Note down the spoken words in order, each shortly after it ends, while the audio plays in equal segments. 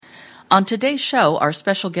On today's show, our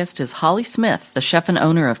special guest is Holly Smith, the chef and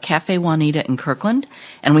owner of Café Juanita in Kirkland,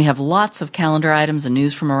 and we have lots of calendar items and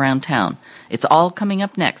news from around town. It's all coming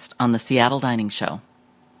up next on the Seattle Dining Show.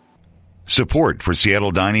 Support for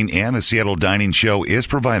Seattle Dining and the Seattle Dining Show is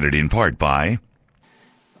provided in part by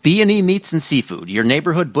B&E Meats and Seafood, your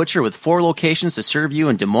neighborhood butcher with 4 locations to serve you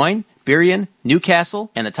in Des Moines, Burien,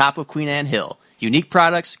 Newcastle, and the top of Queen Anne Hill. Unique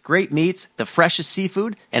products, great meats, the freshest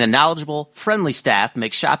seafood, and a knowledgeable, friendly staff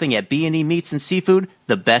make shopping at B&E Meats and Seafood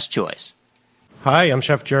the best choice. Hi, I'm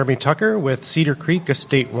Chef Jeremy Tucker with Cedar Creek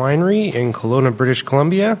Estate Winery in Kelowna, British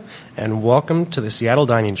Columbia, and welcome to the Seattle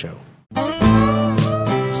Dining Show.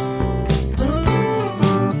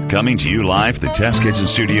 Coming to you live from the Test Kitchen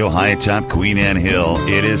Studio high atop Queen Anne Hill,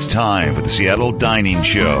 it is time for the Seattle Dining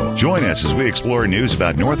Show. Join us as we explore news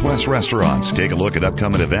about Northwest restaurants, take a look at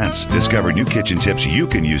upcoming events, discover new kitchen tips you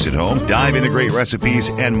can use at home, dive into great recipes,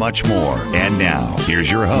 and much more. And now,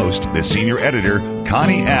 here's your host, the senior editor,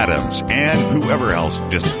 Connie Adams, and whoever else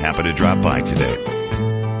just happened to drop by today.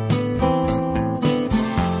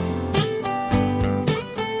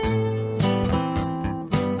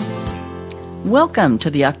 Welcome to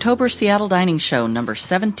the October Seattle Dining Show, number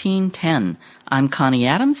 1710. I'm Connie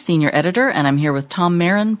Adams, senior editor, and I'm here with Tom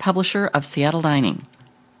Marin, publisher of Seattle Dining.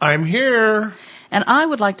 I'm here. And I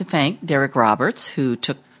would like to thank Derek Roberts, who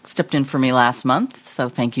stepped in for me last month. So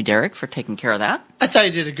thank you, Derek, for taking care of that. I thought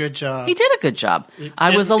you did a good job. He did a good job.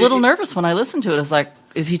 I was a little nervous when I listened to it. I was like,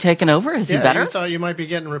 is he taking over? Is he better? You thought you might be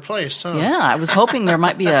getting replaced, huh? Yeah, I was hoping there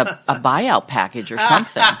might be a buyout package or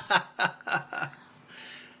something.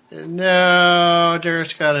 No,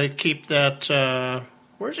 Derek's got to keep that.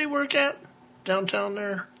 Where's he work at? Downtown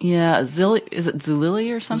there? Yeah, is it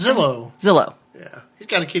Zulily or something? Zillow. Yeah, he's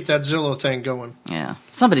got to keep that Zillow thing going. Yeah,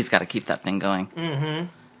 somebody's got to keep that thing going.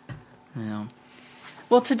 Mm-hmm. Yeah.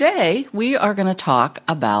 Well, today we are going to talk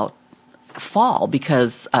about fall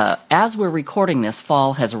because as we're recording this,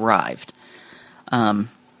 fall has arrived.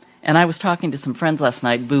 And I was talking to some friends last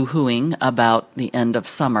night, boo-hooing about the end of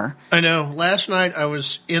summer. I know. Last night I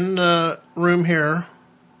was in the room here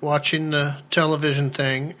watching the television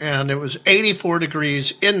thing, and it was 84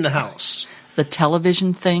 degrees in the house. The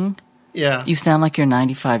television thing? Yeah. You sound like you're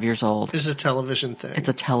 95 years old. It's a television thing. It's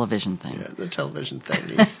a television thing. Yeah, the television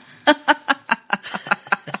thing.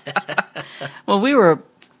 Well, we were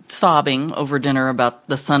sobbing over dinner about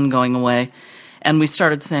the sun going away, and we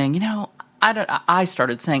started saying, I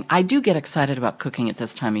started saying, I do get excited about cooking at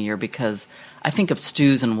this time of year because I think of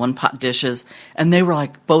stews and one-pot dishes, and they were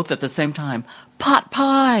like both at the same time, pot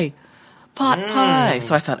pie.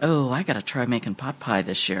 So I thought, I got to try making pot pie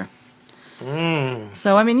this year.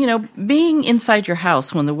 So, being inside your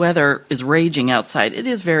house when the weather is raging outside, it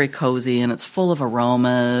is very cozy and it's full of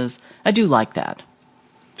aromas. I do like that.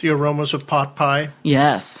 The aromas of pot pie?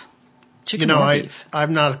 Yes. Chicken or beef.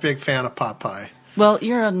 I'm not a big fan of pot pie. Well,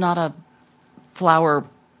 you're not a flour.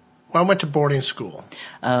 Well, I went to boarding school.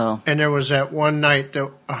 Oh. And there was that one night that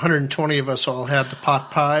 120 of us all had the pot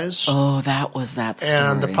pies. Oh, that was that story.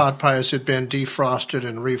 And the pot pies had been defrosted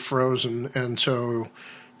and refrozen. And so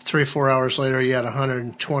 3 or 4 hours later, you had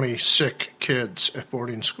 120 sick kids at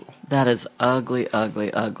boarding school. That is ugly,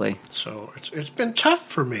 ugly, ugly. So it's been tough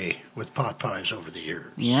for me with pot pies over the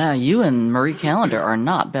years. Yeah, you and Marie Callender are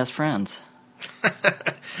not best friends.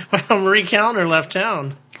 Well, Marie Callender left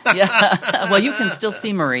town. Yeah, well, you can still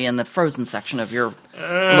see Marie in the frozen section of your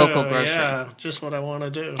local grocery. Yeah, just what I want to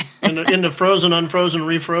do. In the frozen, unfrozen,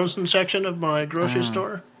 refrozen section of my grocery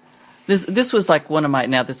store. This was like one of my.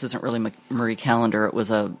 Now this isn't really Marie Callender. It was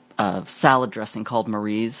a salad dressing called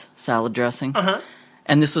Marie's salad dressing. Uh-huh.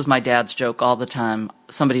 And this was my dad's joke all the time.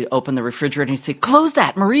 Somebody would open the refrigerator and he'd say, "Close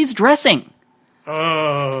that, Marie's dressing."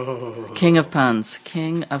 Oh, king of puns,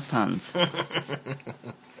 king of puns.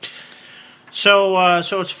 So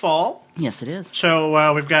it's fall. Yes, it is.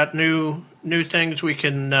 So we've got new things we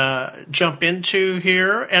can jump into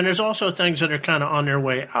here, and there's also things that are kind of on their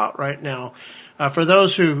way out right now. For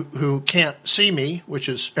those who can't see me, which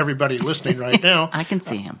is everybody listening right now, I can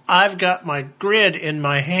see him. I've got my grid in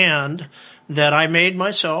my hand that I made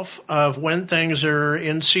myself of when things are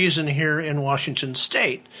in season here in Washington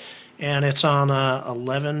State. And it's on a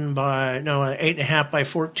 8.5 by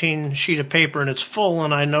 14 sheet of paper, and it's full,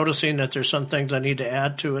 and I'm noticing that there's some things I need to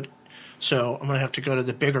add to it. So I'm going to have to go to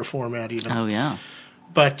the bigger format even. Oh, yeah.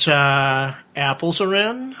 But apples are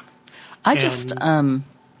in. I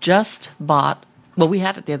just bought, well, we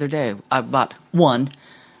had it the other day. I bought one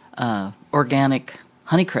organic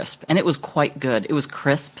Honeycrisp, and it was quite good. It was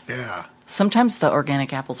crisp. Yeah. Sometimes the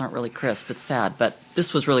organic apples aren't really crisp. It's sad, but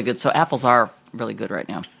this was really good. So apples are really good right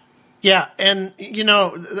now. Yeah, and,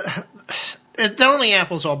 The only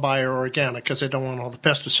apples I'll buy are organic because I don't want all the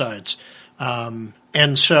pesticides.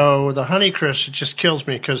 And so the Honeycrisp, it just kills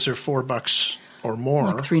me because they're $4 or more.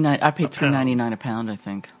 Like I paid $3.99 a pound, I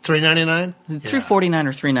think. $3.99? $3.49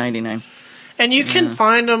 or $3.99. And you can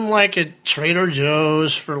find them like at Trader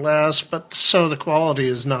Joe's for less, but so the quality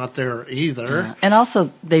is not there either. Yeah. And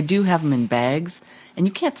also, they do have them in bags, and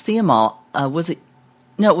you can't see them all.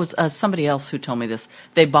 No, it was somebody else who told me this.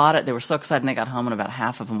 They bought it. They were so excited, and they got home, and about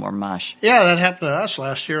half of them were mush. Yeah, that happened to us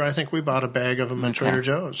last year. I think we bought a bag of them at Trader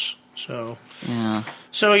Joe's. So yeah.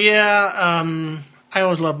 I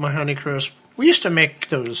always loved my Honeycrisp. We used to make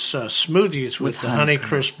those smoothies with the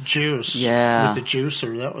Honeycrisp juice. Yeah. With the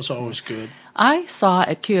juicer. That was always good. I saw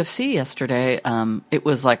at QFC yesterday, it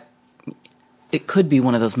was like, it could be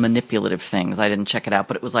one of those manipulative things. I didn't check it out,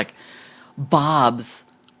 but it was like Bob's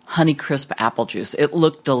Honeycrisp apple juice. It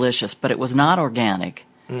looked delicious, but it was not organic.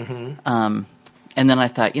 Mm-hmm. And then I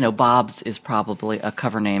thought, Bob's is probably a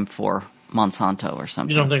cover name for Monsanto or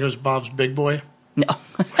something. You don't think it was Bob's Big Boy? No.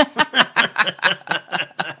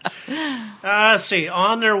 Let's see.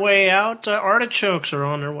 On their way out, artichokes are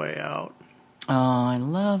on their way out. Oh, I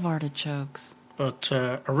love artichokes. But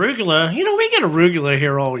arugula, we get arugula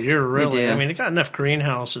here all year, really. We do. I mean, they got enough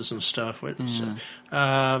greenhouses and stuff. It's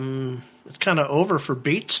kind of over for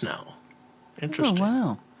beets now. Interesting.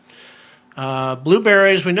 Oh, wow.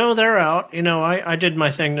 Blueberries, we know they're out. I did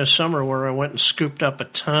my thing this summer where I went and scooped up a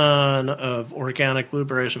ton of organic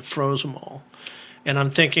blueberries and froze them all. And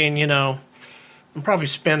I'm thinking, I'm probably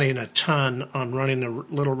spending a ton on running the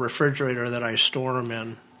little refrigerator that I store them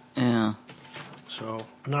in. Yeah. So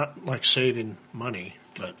I'm not like saving money,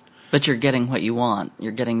 but... But you're getting what you want.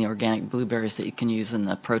 You're getting the organic blueberries that you can use in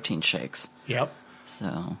the protein shakes. Yep.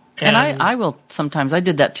 So, and I will sometimes, I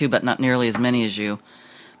did that too, but not nearly as many as you.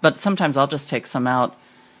 But sometimes I'll just take some out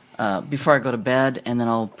before I go to bed, and then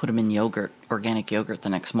I'll put them in yogurt, organic yogurt the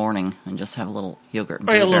next morning, and just have a little yogurt and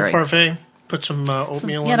blueberry. A little parfait. Put some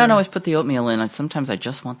oatmeal in Yeah, I don't always put the oatmeal in. Sometimes I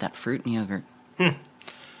just want that fruit and yogurt.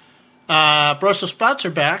 Brussels sprouts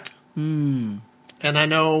are back. And I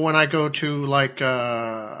know when I go to like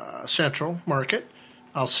Central Market,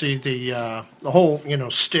 I'll see the whole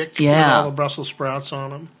stick with all the Brussels sprouts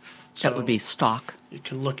on them. That would be stock. You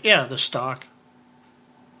can look, the stock.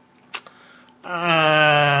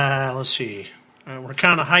 Let's see. We're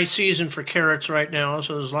kind of high season for carrots right now,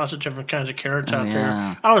 so there's lots of different kinds of carrots out there.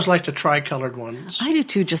 I always like the tri-colored ones. I do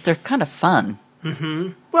too. Just they're kind of fun. Mm-hmm.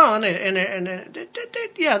 Well,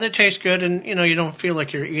 they taste good, and you don't feel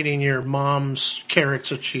like you're eating your mom's carrots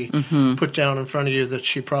that she put down in front of you that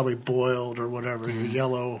she probably boiled or whatever. Your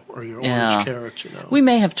yellow or your orange carrots. We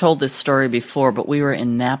may have told this story before, but we were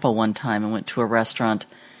in Napa one time and went to a restaurant,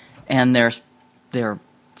 and their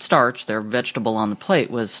starch, their vegetable on the plate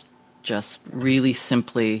was just really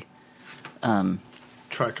simply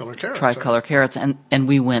tricolor carrots, and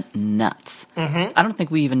we went nuts. I don't think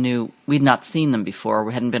we even knew, we'd not seen them before.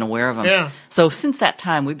 We hadn't been aware of them. Yeah. So since that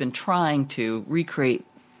time, we've been trying to recreate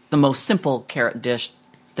the most simple carrot dish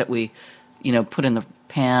that we, put in the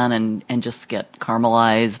pan and just get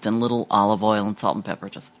caramelized and little olive oil and salt and pepper.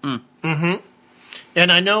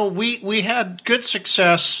 And I know we had good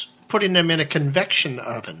success putting them in a convection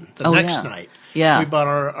oven the next night. Yeah. We bought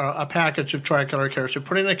a package of tricolor carrots. We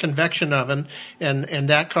put it in a convection oven, and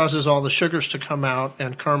that causes all the sugars to come out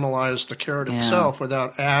and caramelize the carrot itself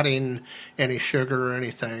without adding any sugar or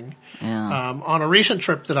anything. Yeah. On a recent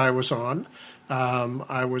trip that I was on,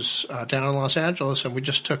 I was down in Los Angeles, and we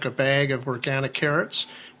just took a bag of organic carrots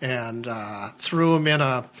and threw them in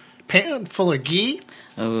a pan full of ghee.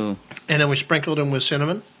 Oh. And then we sprinkled them with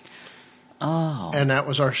cinnamon. Oh. And that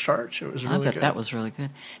was our starch. It was really good. I bet that was really good.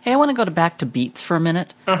 Hey, I want to go back to beets for a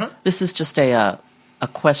minute. Uh-huh. This is just a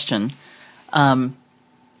question. I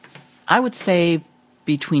would say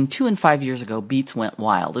between 2 and 5 years ago, beets went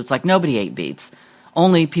wild. It's like nobody ate beets.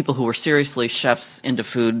 Only people who were seriously chefs into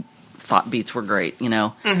food thought beets were great,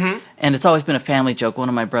 Mm-hmm. And it's always been a family joke. One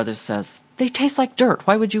of my brothers says, they taste like dirt.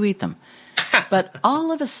 Why would you eat them? But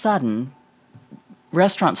all of a sudden,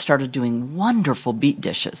 restaurants started doing wonderful beet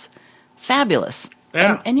dishes. Fabulous.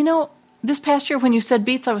 Yeah. And this past year when you said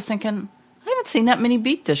beets, I was thinking, I haven't seen that many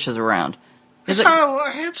beet dishes around.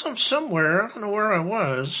 I had some somewhere. I don't know where I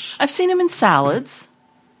was. I've seen them in salads,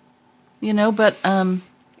 but...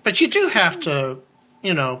 But you do have to,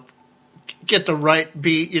 get the right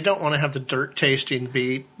beet. You don't want to have the dirt-tasting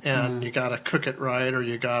beet, and you got to cook it right, or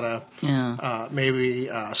you got to maybe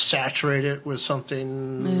saturate it with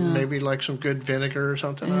something, maybe like some good vinegar or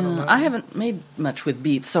something. I don't know. I haven't made much with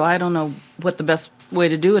beets, so I don't know what the best way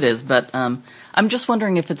to do it is, but I'm just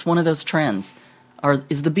wondering if it's one of those trends. Or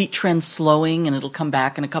is the beet trend slowing and it'll come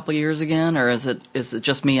back in a couple years again, or is it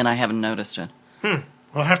just me and I haven't noticed it?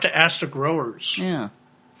 We'll have to ask the growers. Yeah.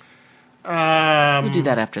 We'll do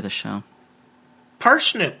that after the show.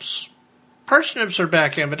 Parsnips. Parsnips are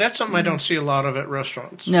back in, but that's something I don't see a lot of at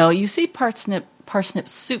restaurants. No, you see parsnip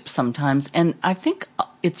soup sometimes, and I think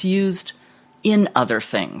it's used in other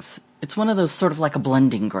things. It's one of those sort of like a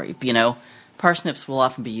blending grape, you know. Parsnips will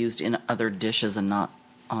often be used in other dishes and not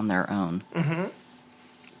on their own. Mm-hmm.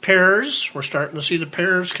 Pears. We're starting to see the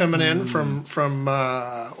pears coming in from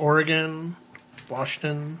Oregon,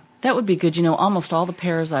 Washington. That would be good. You know, almost all the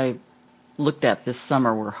pears I looked at this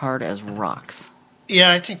summer were hard as rocks.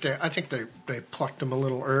 Yeah, I think they plucked them a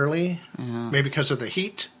little early, maybe because of the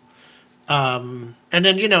heat. And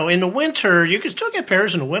then, you know, in the winter, you can still get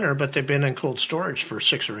pears in the winter, but they've been in cold storage for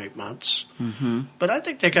 6 or 8 months. Mm-hmm. But I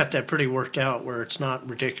think they got that pretty worked out where it's not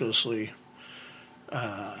ridiculously,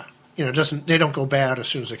 they don't go bad as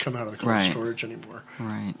soon as they come out of the cold storage anymore.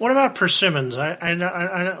 Right. What about persimmons?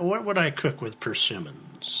 What would I cook with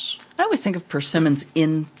persimmons? I always think of persimmons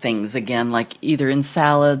in things again, like either in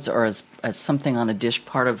salads or as something on a dish.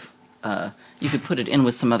 Part of you could put it in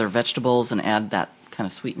with some other vegetables and add that kind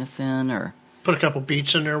of sweetness in, or put a couple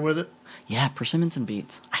beets in there with it. Yeah, persimmons and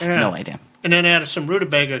beets. I have no idea. And then add some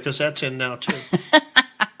rutabaga because that's in now too.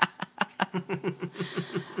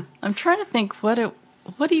 I'm trying to think what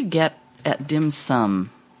do you get at dim sum?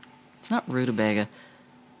 It's not rutabaga.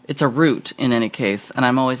 It's a root in any case, and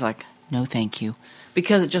I'm always like, no, thank you.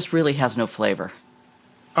 Because it just really has no flavor.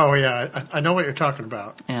 Oh, yeah. I know what you're talking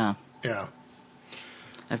about. Yeah. Yeah.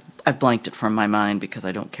 I've blanked it from my mind because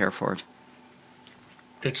I don't care for it.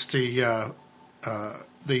 It's the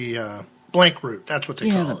blank root. That's what they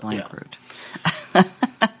call it. Yeah, the blank root.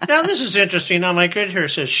 Now, this is interesting. Now, my grid here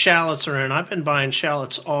says shallots are in. I've been buying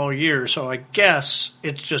shallots all year, so I guess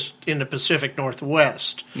it's just in the Pacific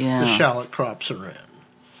Northwest the shallot crops are in.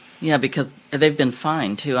 Yeah, because they've been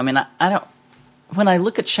fine, too. I mean, I don't... When I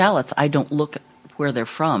look at shallots, I don't look at where they're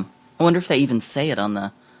from. I wonder if they even say it on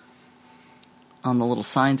the little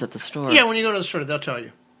signs at the store. Yeah, when you go to the store, they'll tell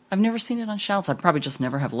you. I've never seen it on shallots. I probably just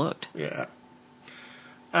never have looked. Yeah.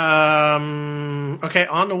 Okay,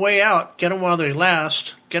 on the way out, get them while they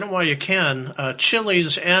last. Get them while you can.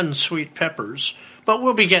 Chilies and sweet peppers. But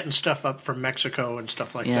we'll be getting stuff up from Mexico and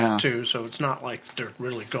stuff like that, too, so it's not like they're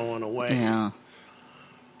really going away. Yeah.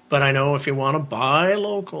 But I know if you want to buy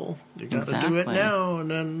local, you got to do it now,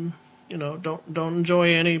 and then don't enjoy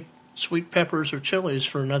any sweet peppers or chilies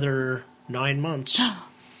for another 9 months.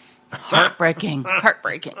 Heartbreaking. Have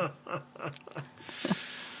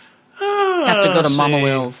to go to Mama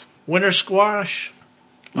Will's. Winter squash.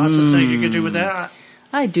 Lots of things you can do with that.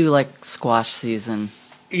 I do like squash season.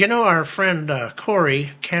 You know, our friend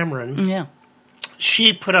Corey Cameron. Yeah.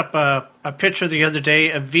 She put up a picture the other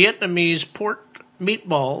day of Vietnamese pork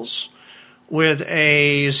meatballs with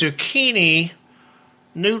a zucchini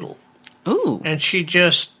noodle. Ooh. And she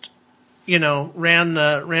just, ran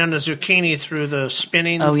the zucchini through the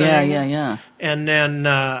spinning thing. Oh, yeah. And then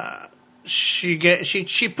she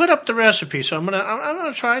put up the recipe, so I'm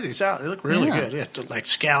gonna try these out. They look really good. Yeah, like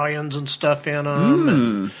scallions and stuff in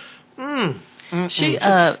them.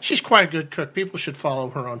 She's quite a good cook. People should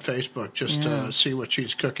follow her on Facebook just to see what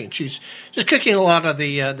she's cooking. She's just cooking a lot of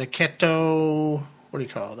the keto. What do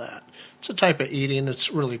you call that? It's a type of eating.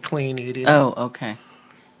 It's really clean eating. Oh, okay.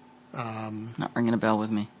 Not ringing a bell with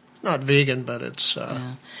me. Not vegan, but it's...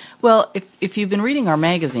 Well, if you've been reading our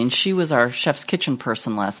magazine, she was our Chef's Kitchen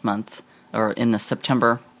person last month, or in the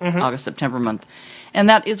August-September month. And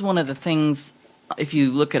that is one of the things, if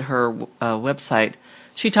you look at her website,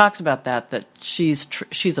 she talks about that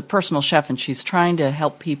she's a personal chef, and she's trying to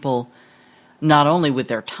help people not only with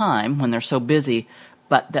their time when they're so busy,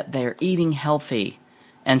 but that they're eating healthy.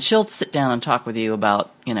 And she'll sit down and talk with you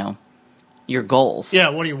about, your goals. Yeah,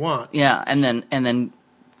 what do you want? Yeah, and then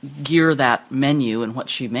gear that menu and what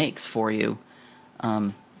she makes for you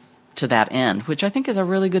to that end, which I think is a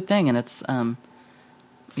really good thing. And it's,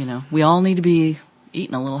 we all need to be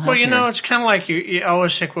eating a little healthier. Well, it's kind of like you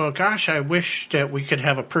always think, well, gosh, I wish that we could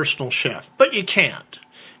have a personal chef. But you can't.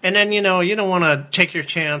 And then, you don't want to take your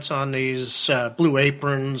chance on these blue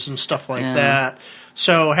aprons and stuff like that.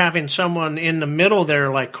 So having someone in the middle there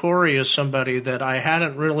like Corey is somebody that I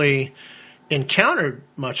hadn't really encountered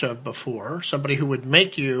much of before. Somebody who would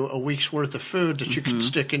make you a week's worth of food that you could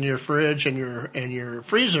stick in your fridge and your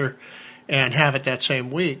freezer and have it that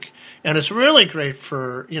same week. And it's really great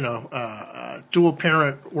for, dual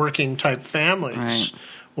parent working type families. Right.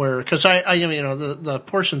 Where, because the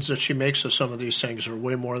portions that she makes of some of these things are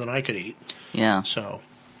way more than I could eat. Yeah. So.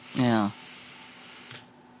 Yeah.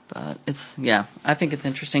 But I think it's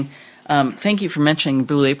interesting. Thank you for mentioning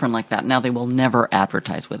Blue Apron like that. Now they will never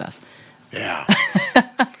advertise with us. Yeah.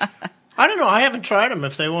 I don't know. I haven't tried them.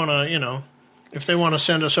 If they want to, if they want to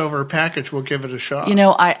send us over a package, we'll give it a shot.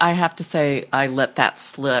 I have to say I let that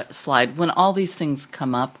slide. When all these things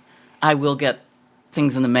come up, I will get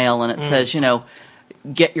things in the mail and it says,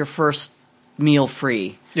 get your first meal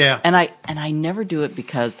free. Yeah. And I never do it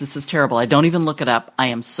because this is terrible. I don't even look it up. I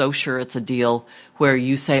am so sure it's a deal where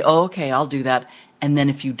you say, "Oh, okay, I'll do that." And then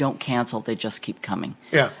if you don't cancel, they just keep coming.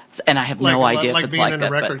 Yeah. And I have no idea if it's like that. Like being in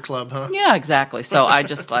a record club, huh? Yeah, exactly. So I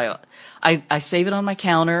just I save it on my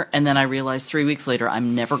counter, and then I realize 3 weeks later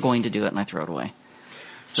I'm never going to do it, and I throw it away.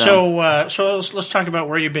 So let's talk about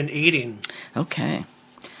where you've been eating. Okay.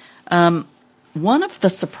 One of the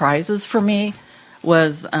surprises for me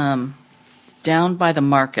was down by the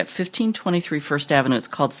market, 1523 First Avenue. It's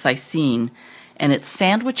called Sicene, and it's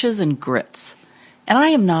sandwiches and grits. And I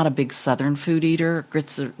am not a big Southern food eater.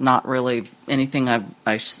 Grits are not really anything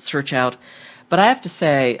I search out. But I have to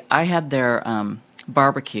say, I had their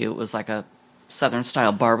barbecue. It was like a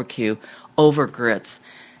Southern-style barbecue over grits.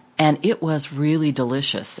 And it was really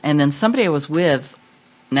delicious. And then somebody I was with,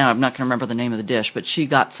 now I'm not going to remember the name of the dish, but she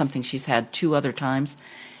got something she's had 2 other times.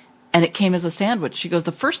 And it came as a sandwich. She goes,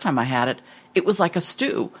 the first time I had it, it was like a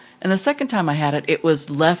stew. And the second time I had it, it was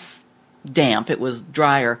less damp. It was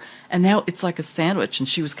drier. And now it's like a sandwich. And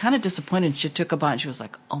she was kind of disappointed. She took a bite and she was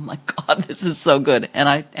like, "Oh my God, this is so good." And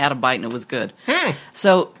I had a bite and it was good.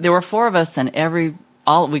 So there were 4 of us and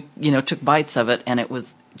we took bites of it and it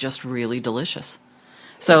was just really delicious.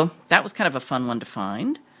 So that was kind of a fun one to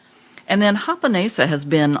find. And then Japonesa has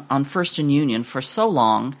been on First and Union for so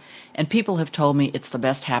long, and people have told me it's the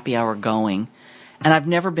best happy hour going. And I've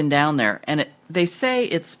never been down there. And they say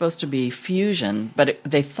it's supposed to be fusion, but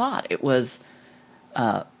they thought it was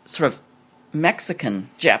sort of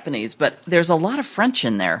Mexican Japanese, but there's a lot of French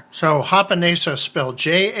in there. So Japonesa spelled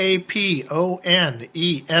Japonessa.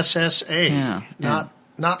 Yeah,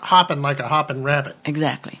 not hopping like a hopping rabbit.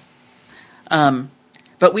 Exactly.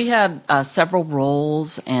 But we had several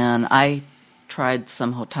rolls, and I tried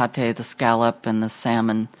some hotate, the scallop, and the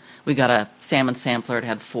salmon. We got a salmon sampler. It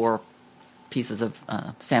had 4 pieces of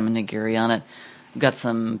salmon nigiri on it. Got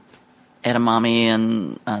some edamame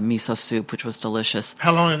and miso soup, which was delicious.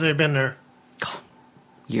 How long have they been there?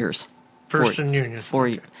 Years. First and Union.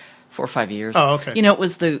 4 or 5 years. Oh, okay.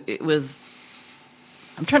 It was.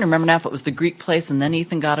 I'm trying to remember now if it was the Greek place and then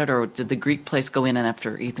Ethan got it, or did the Greek place go in and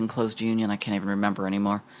after Ethan closed Union? I can't even remember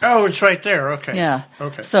anymore. Oh, it's right there. Okay. Yeah.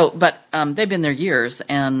 Okay. So, but they've been there years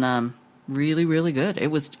and really, really good. It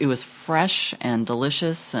was fresh and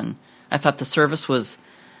delicious, and I thought the service was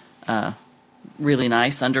really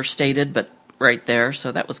nice, understated, but right there.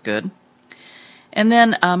 So that was good. And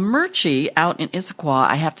then Murchie out in Issaquah,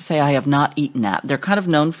 I have to say I have not eaten at. They're kind of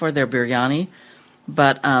known for their biryani,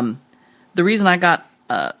 but the reason I got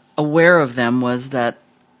aware of them was that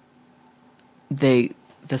the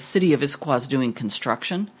city of Issaquah is doing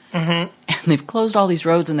construction, and they've closed all these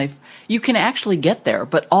roads, and you can actually get there,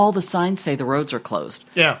 but all the signs say the roads are closed.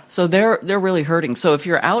 Yeah. So they're really hurting. So if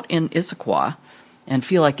you're out in Issaquah and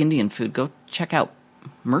feel like Indian food, go check out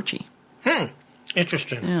Murchie.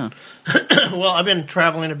 Interesting. Yeah. Well, I've been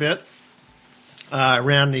traveling a bit. I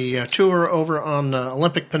ran the tour over on the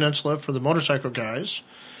Olympic Peninsula for the motorcycle guys.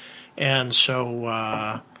 And so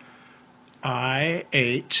I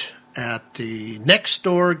ate at the next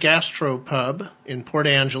door gastropub in Port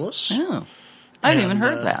Angeles. Oh, I hadn't even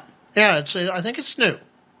heard of that. Yeah, I think it's new.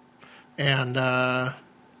 And,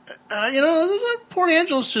 Port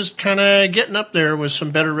Angeles is kind of getting up there with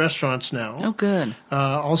some better restaurants now. Oh, good.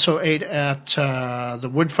 Also ate at the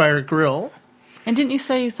Woodfire Grill. And didn't you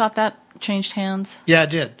say you thought that changed hands? Yeah, I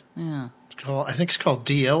did. Yeah. I think it's called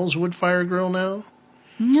DL's Woodfire Grill now.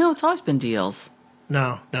 No, it's always been deals.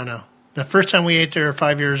 No. The first time we ate there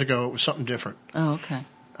 5 years ago, it was something different. Oh, okay.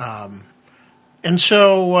 And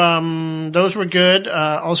so those were good.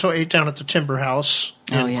 Also ate down at the Timber House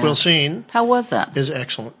in Quilcene. How was that? Is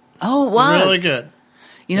excellent. Oh, it was. Really good.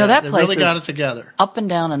 That place really got it together. Up and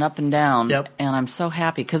down and up and down. Yep. And I'm so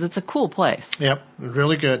happy because it's a cool place. Yep,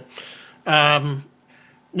 really good. Now,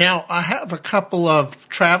 I have a couple of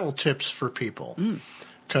travel tips for people.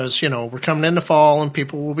 Because, we're coming into fall and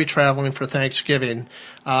people will be traveling for Thanksgiving.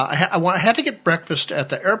 I had to get breakfast at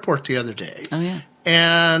the airport the other day. Oh, yeah.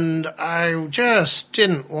 And I just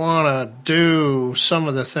didn't want to do some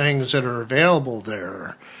of the things that are available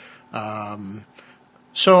there.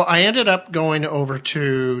 So I ended up going over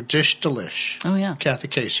to Dish Delish. Oh, yeah. Kathy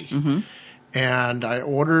Casey. Mm-hmm. And I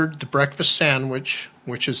ordered the breakfast sandwich,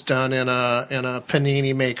 which is done in a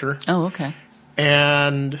panini maker. Oh, okay.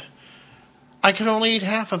 And I could only eat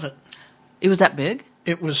half of it. It was that big?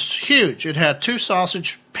 It was huge. It had 2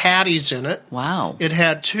 sausage patties in it. Wow. It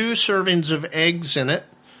had 2 servings of eggs in it.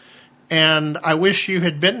 And I wish you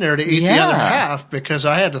had been there to eat the other half because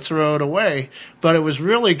I had to throw it away. But it was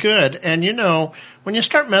really good. And, when you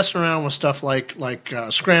start messing around with stuff like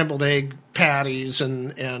scrambled egg patties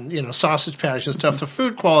and sausage patties and stuff, the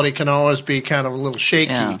food quality can always be kind of a little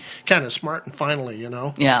shaky, kind of smart and finally,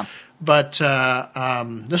 Yeah. But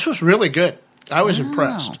this was really good. I was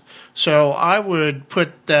impressed. So I would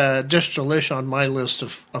put Dish Delish on my list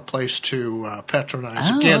of a place to patronize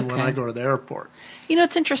again when I go to the airport.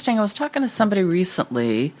 It's interesting. I was talking to somebody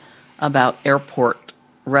recently about airport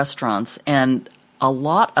restaurants, and a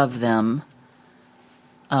lot of them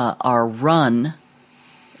are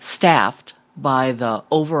staffed by the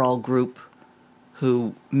overall group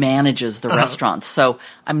who manages the restaurants. So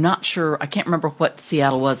I'm not sure. I can't remember what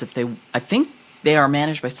Seattle was. I think they are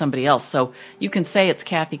managed by somebody else. So you can say it's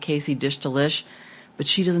Kathy Casey Dish Delish, but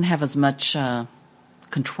she doesn't have as much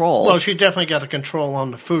control. Well, she definitely got the control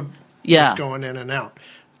on the food that's going in and out.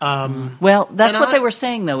 Well, that's what they were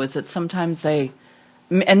saying, though, is that sometimes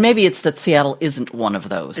and maybe it's that Seattle isn't one of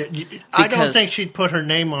those. I don't think she'd put her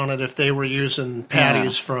name on it if they were using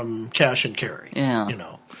patties from Cash and Carry. Yeah.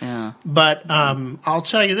 Yeah. But I'll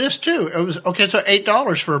tell you this, too. It was, so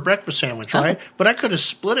 $8 for a breakfast sandwich, right? But I could have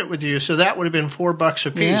split it with you, so that would have been $4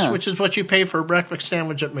 a piece, which is what you pay for a breakfast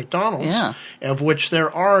sandwich at McDonald's, of which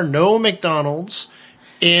there are no McDonald's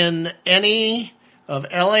in any of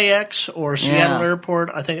LAX or Seattle Airport.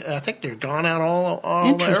 I think they're gone out all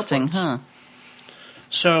Interesting, the airports.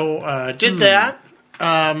 So did that.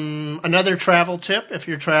 Another travel tip, if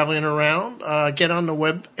you're traveling around, get on the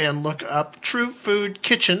web and look up True Food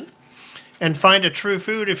Kitchen and find a True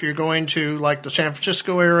Food if you're going to like the San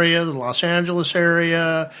Francisco area, the Los Angeles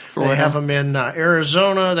area. Florida. They have them in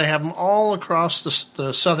Arizona. They have them all across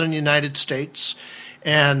the southern United States.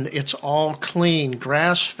 And it's all clean,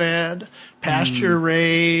 grass-fed,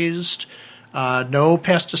 pasture-raised, no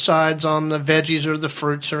pesticides on the veggies or the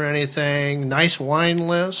fruits or anything, nice wine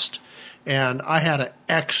list. And I had an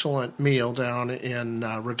excellent meal down in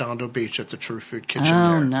Redondo Beach at the True Food Kitchen there.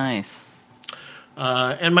 Oh, nice.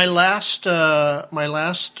 And my last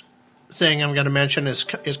thing I'm going to mention is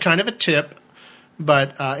kind of a tip,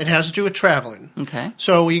 but it has to do with traveling. Okay.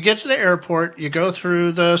 So you get to the airport, you go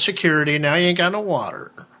through the security, now you ain't got no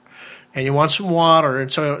water. And you want some water,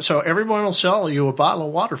 and so everyone will sell you a bottle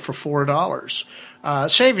of water for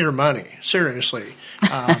 $4. Save your money, seriously.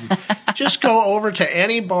 Just go over to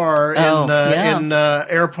any bar in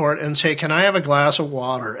airport and say, "Can I have a glass of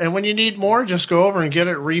water?" And when you need more, just go over and get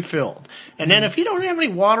it refilled. And then if you don't have any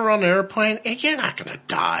water on the airplane, you're not going to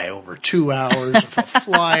die over 2 hours of a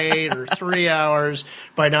flight or 3 hours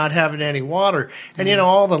by not having any water. And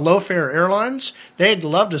all the low-fare airlines, they'd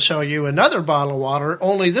love to sell you another bottle of water.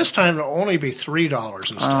 Only this time it'll only be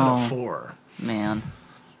 $3 instead of $4. Man.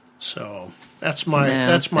 So. That's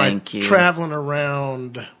my traveling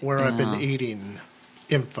around where I've been eating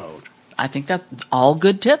info. I think that's all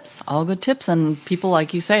good tips. All good tips. And people,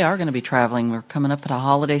 like you say, are going to be traveling. We're coming up at a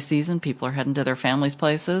holiday season. People are heading to their families'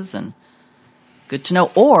 places. And good to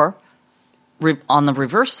know. Or, on the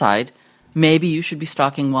reverse side, maybe you should be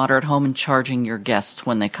stocking water at home and charging your guests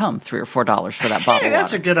when they come $3 or $4 for that bottle of water.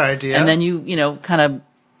 That's a good idea. And then you kind of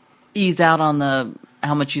ease out on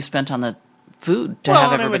how much you spent on the food to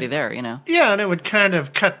have everybody there, Yeah, and it would kind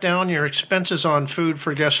of cut down your expenses on food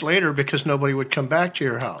for guests later because nobody would come back to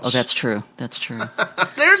your house. Oh, that's true. That's true.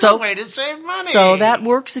 There's a way to save money. So that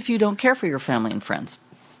works if you don't care for your family and friends.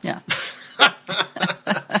 Yeah.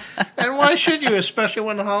 And why should you, especially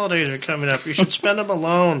when the holidays are coming up? You should spend them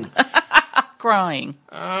alone. Crying.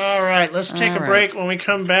 All right, let's take a break. When we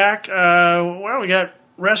come back, we got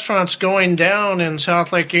restaurants going down in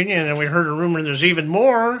South Lake Union, and we heard a rumor there's even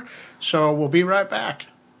more. So we'll be right back.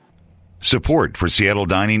 Support for Seattle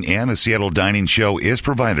Dining and the Seattle Dining Show is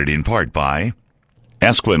provided in part by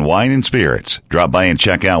Esquin Wine and Spirits. Drop by and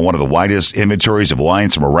check out one of the widest inventories of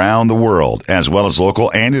wines from around the world, as well as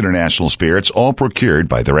local and international spirits, all procured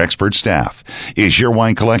by their expert staff. Is your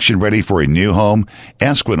wine collection ready for a new home?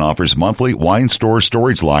 Esquin offers monthly wine store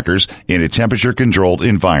storage lockers in a temperature-controlled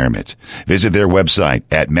environment. Visit their website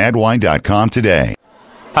at madwine.com today.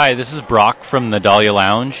 Hi, this is Brock from the Dahlia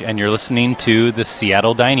Lounge, and you're listening to the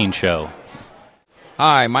Seattle Dining Show.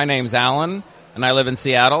 Hi, my name's Alan, and I live in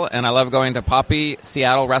Seattle, and I love going to Poppy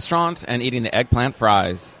Seattle Restaurant and eating the eggplant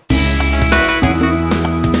fries.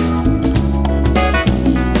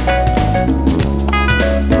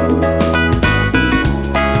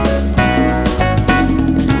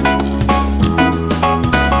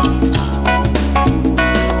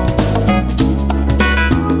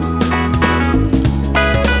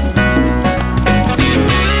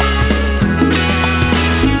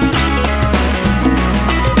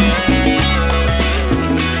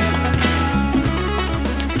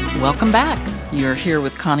 Welcome back. You're here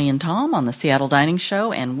with Connie and Tom on the Seattle Dining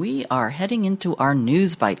Show, and we are heading into our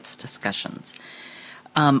News Bites discussions.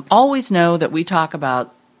 Always know that we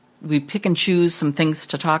pick and choose some things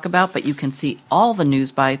to talk about, but you can see all the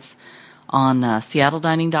News Bites on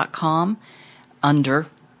seattledining.com under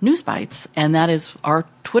News Bites, and that is our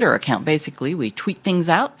Twitter account. Basically, we tweet things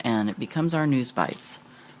out, and it becomes our News Bites.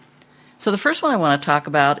 So the first one I want to talk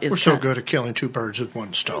about is... We're so good at killing two birds with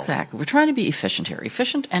one stone. Exactly. We're trying to be efficient here.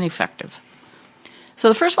 Efficient and effective. So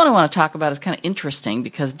the first one I want to talk about is kind of interesting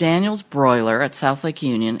because Daniel's Broiler at South Lake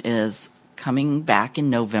Union is coming back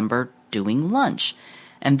in November doing lunch.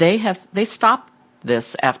 And they stopped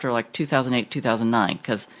this after like 2008, 2009,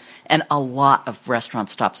 and a lot of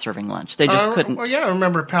restaurants stopped serving lunch. They just couldn't... Well, yeah, I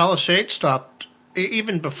remember Palisades stopped...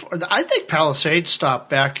 Even before, I think Palisades stopped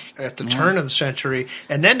back at the turn of the century,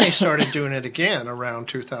 and then they started doing it again around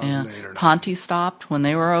 2008 or 9. Ponte stopped when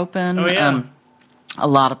they were open. Oh, yeah. A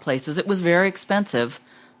lot of places. It was very expensive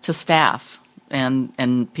to staff,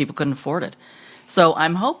 and people couldn't afford it. So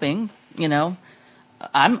I'm hoping,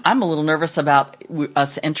 I'm a little nervous about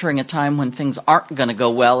us entering a time when things aren't going to go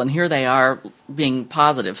well, and here they are being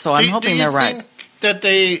positive. So I'm hoping they're right. Do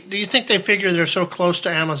you think they figure they're so close to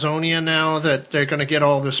Amazonia now that they're going to get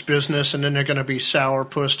all this business and then they're going to be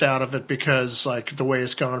sourpussed out of it because, like, the way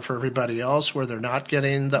it's gone for everybody else, where they're not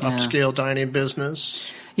getting the upscale dining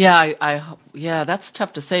business? Yeah, that's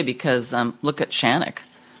tough to say because look at Shannock.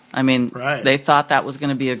 I mean, They thought that was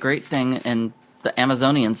going to be a great thing, and the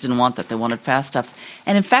Amazonians didn't want that. They wanted fast stuff.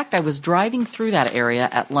 And in fact, I was driving through that area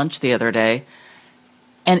at lunch the other day,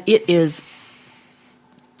 and it is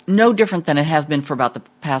no different than it has been for about the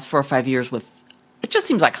past 4 or 5 years. It just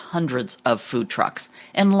seems like hundreds of food trucks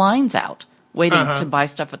and lines out waiting to buy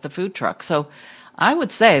stuff at the food truck. So I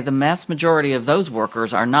would say the mass majority of those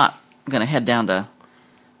workers are not going to head down to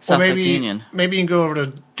South Lake Union. Maybe you can go over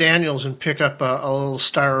to Daniel's and pick up a little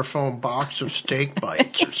styrofoam box of steak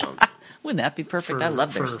bites or something. Wouldn't that be perfect? I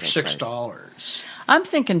love their steak bites. For $6. I'm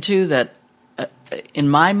thinking, too, that in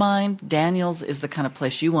my mind, Daniel's is the kind of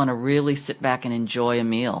place you want to really sit back and enjoy a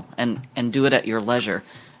meal and do it at your leisure.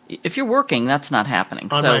 If you're working, that's not happening.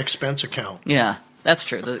 On my expense account. Yeah, that's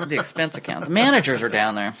true, the expense account. The managers are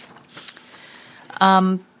down there.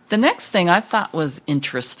 The next thing I thought was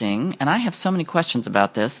interesting, and I have so many questions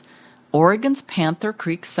about this, Oregon's Panther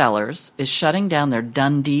Creek Cellars is shutting down their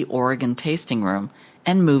Dundee, Oregon tasting room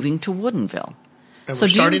and moving to Woodinville. And we're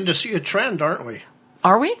starting to see a trend, aren't we?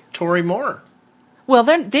 Are we? Tory Moore. Well,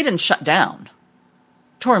 they didn't shut down.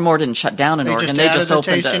 Tory Moore didn't shut down in Oregon. They just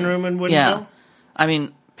opened a tasting room in Woodinville? Yeah. I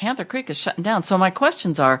mean, Panther Creek is shutting down. So my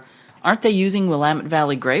questions are, aren't they using Willamette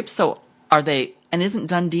Valley grapes? So and isn't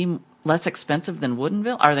Dundee less expensive than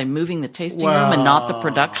Woodinville? Are they moving the tasting room and not the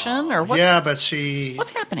production? Or what? Yeah, but see...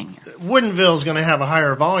 What's happening here? Woodinville is going to have a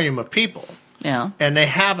higher volume of people. Yeah. And they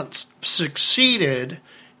haven't succeeded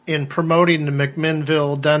in promoting the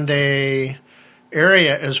McMinnville, Dundee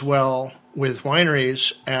area as well with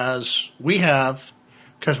wineries as we have,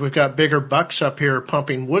 because we've got bigger bucks up here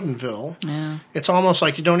pumping Woodinville. Yeah. It's almost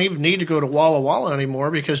like you don't even need to go to Walla Walla anymore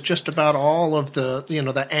because just about all of the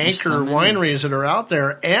anchor wineries that are out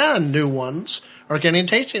there and new ones are getting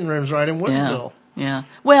tasting rooms right in Woodinville. Yeah.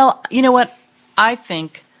 Well, you know what? I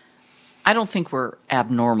don't think we're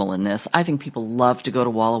abnormal in this. I think people love to go to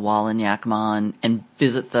Walla Walla and Yakima and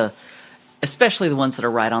visit especially the ones that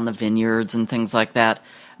are right on the vineyards and things like that.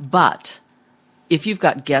 But if you've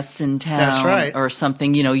got guests in town or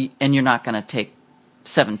something, and you're not going to take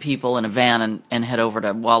 7 people in a van and head over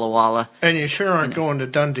to Walla Walla. And you sure aren't going to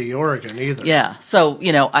Dundee, Oregon either. Yeah. So,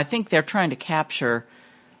 I think they're trying to capture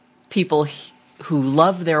people who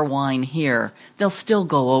love their wine here. They'll still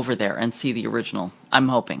go over there and see the original, I'm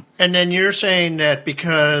hoping. And then you're saying that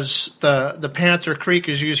because the Panther Creek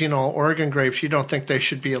is using all Oregon grapes, you don't think they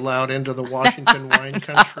should be allowed into the Washington wine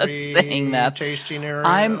country tasting area?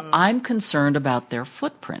 I'm concerned about their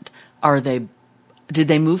footprint. Did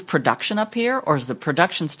they move production up here, or is the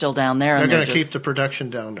production still down there? They're going to keep the production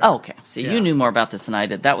down there. Oh, okay. So you knew more about this than I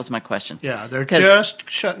did. That was my question. Yeah, they're just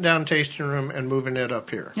shutting down tasting room and moving it up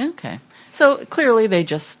here. Okay. So clearly they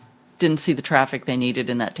just didn't see the traffic they needed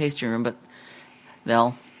in that tasting room, but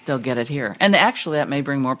they'll get it here. And actually that may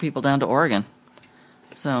bring more people down to Oregon.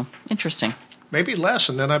 So, interesting. Maybe less,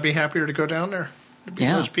 and then I'd be happier to go down there. There'd be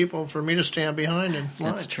those people for me to stand behind in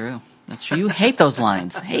line. That's true. You hate those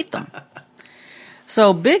lines. Hate them.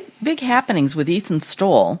 So big happenings with Ethan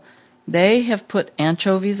Stoll. They have put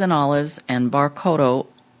anchovies and olives and barcotto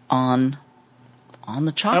on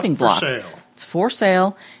the chopping block. For sale. It's for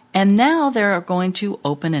sale. And now they're going to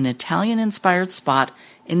open an Italian-inspired spot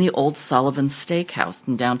in the old Sullivan Steakhouse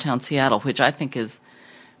in downtown Seattle, which I think is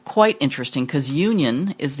quite interesting because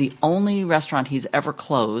Union is the only restaurant he's ever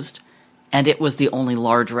closed, and it was the only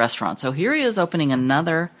large restaurant. So here he is opening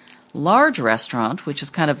another large restaurant, which is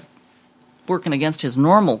kind of working against his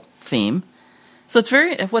normal theme. So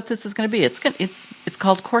it's what this is going to be. It's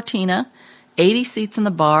called Cortina, 80 seats in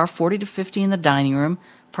the bar, 40 to 50 in the dining room,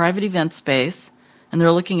 private event space, and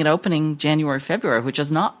they're looking at opening January, February, which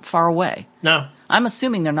is not far away. No. I'm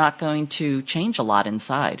assuming they're not going to change a lot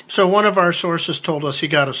inside. So one of our sources told us he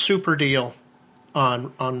got a super deal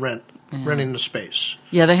on renting the space.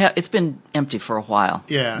 Yeah, it's been empty for a while.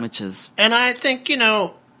 Yeah. Which is... And I think,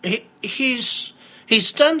 he's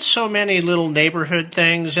done so many little neighborhood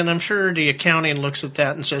things, and I'm sure the accounting looks at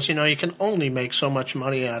that and says, you can only make so much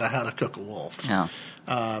money out of How to Cook a Wolf. Yeah.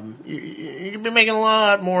 You could be making a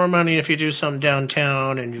lot more money if you do something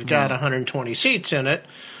downtown and you've got 120 seats in it.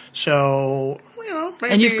 So,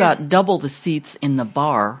 maybe... And you've got double the seats in the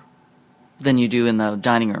bar than you do in the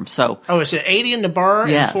dining room. So, is it 80 in the bar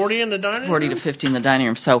yes, and 40 in the dining room? 40 to 50 in the dining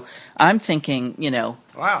room. So I'm thinking,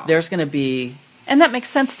 wow, there's going to be... And that makes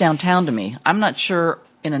sense downtown to me. I'm not sure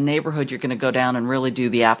in a neighborhood you're going to go down and really do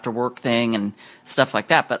the after-work thing and stuff like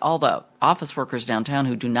that. But all the office workers downtown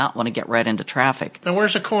who do not want to get right into traffic. Now,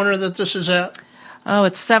 where's the corner that this is at? Oh,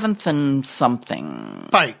 it's 7th and something.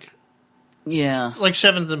 Pike. Yeah. Like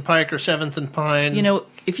 7th and Pike or 7th and Pine.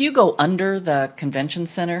 If you go under the convention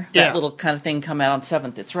center, that little kind of thing come out on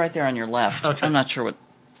 7th, it's right there on your left. Okay. I'm not sure what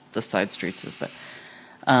the side streets is, but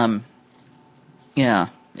yeah,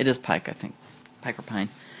 it is Pike, I think. Pike or Pine.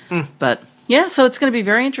 But yeah, so it's going to be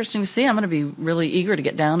very interesting to see. I'm going to be really eager to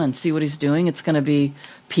get down and see what he's doing. It's going to be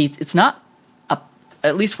it's not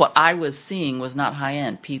at least what I was seeing was not high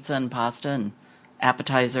end pizza and pasta and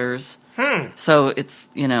appetizers. So it's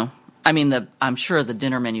I'm sure the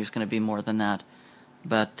dinner menu is going to be more than that.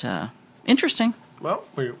 But interesting. Well,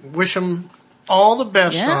 we wish him all the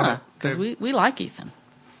best on it. Because we like Ethan.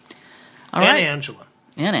 All and right. Angela.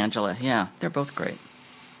 And Angela, yeah. They're both great.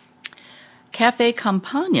 Cafe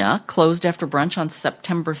Campagna closed after brunch on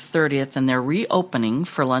September 30th, and they're reopening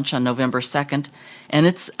for lunch on November 2nd. And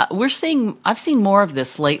I've seen more of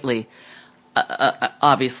this lately,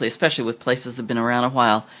 obviously, especially with places that have been around a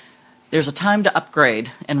while. There's a time to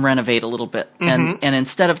upgrade and renovate a little bit. And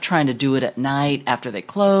instead of trying to do it at night after they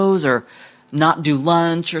close or not do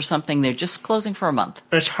lunch or something, they're just closing for a month.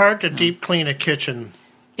 It's hard to deep clean a kitchen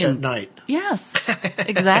at night. Yes,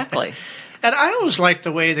 exactly. And I always liked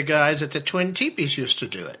the way the guys at the Twin Teepees used to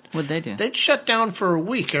do it. What'd they do? They'd shut down for a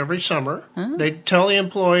week every summer. They'd tell the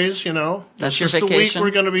employees, That's this your is the vacation? week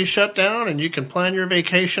we're going to be shut down, and you can plan your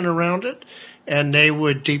vacation around it. And they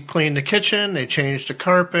would deep clean the kitchen. They change the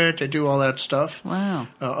carpet. They do all that stuff. Wow.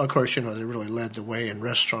 Of course, they really led the way in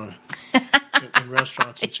restaurants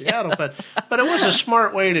in Seattle. But it was a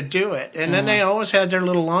smart way to do it. And then they always had their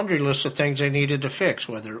little laundry list of things they needed to fix,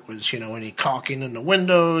 whether it was, any caulking in the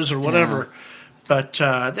windows or whatever. Yeah. But,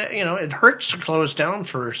 it hurts to close down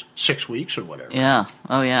for 6 weeks or whatever. Yeah.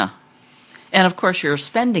 Oh, yeah. And, of course, you're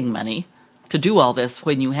spending money to do all this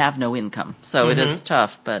when you have no income. So it is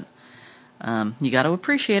tough, but you got to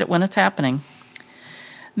appreciate it when it's happening.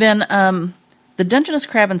 Then the Dungeness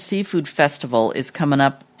Crab and Seafood Festival is coming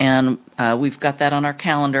up, and we've got that on our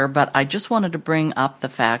calendar. But I just wanted to bring up the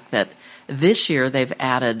fact that this year they've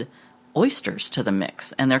added oysters to the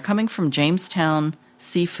mix, and they're coming from Jamestown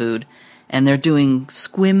Seafood, and they're doing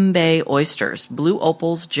Squim Bay oysters, blue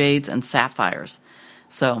opals, jades, and sapphires.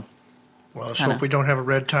 So, well, let's hope we don't have a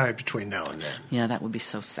red tide between now and then. Yeah, that would be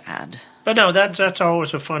so sad. But no, that's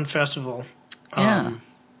always a fun festival. Yeah.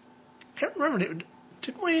 Can't remember,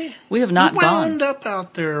 didn't we? We have not gone. gone. We wound up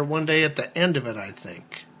out there one day at the end of it, I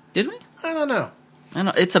think. Did we? I don't know. I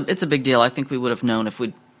know it's a big deal. I think we would have known if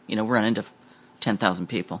we'd run into 10,000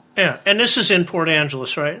 people. Yeah, and this is in Port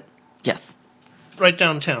Angeles, right? Yes. Right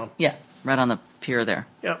downtown. Yeah, right on the pier there.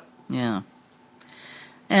 Yep. Yeah.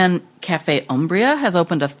 And Cafe Umbria has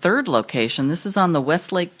opened a third location. This is on the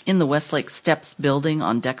Westlake Steps building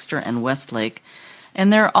on Dexter and Westlake.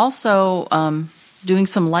 And they're also doing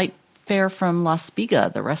some light fare from La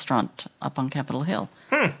Spiga, the restaurant up on Capitol Hill.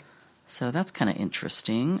 So that's kind of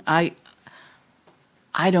interesting. I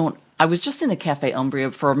was just in a Cafe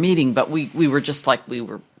Umbria for a meeting, but we were just we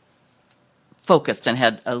were focused and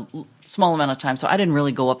had a small amount of time, so I didn't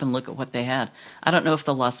really go up and look at what they had. I don't know if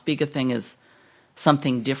the La Spiga thing is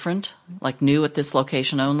something different, new at this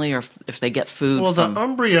location only, or if they get food. Well, the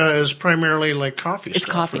Umbria is primarily coffee it's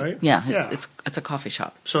stuff, coffee, right? Yeah. It's a coffee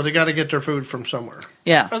shop. So they got to get their food from somewhere.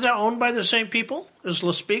 Yeah. Are they owned by the same people as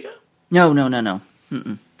La Spiga? No.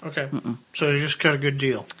 Mm-mm. Okay. So you just got a good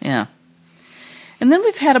deal. Yeah. And then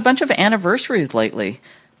we've had a bunch of anniversaries lately.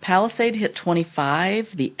 Palisade hit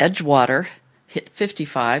 25. The Edgewater hit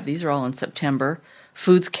 55. These are all in September.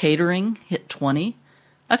 Foods Catering hit 20.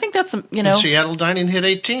 I think that's, And Seattle Dining hit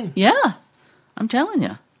 18. Yeah, I'm telling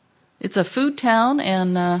you. It's a food town,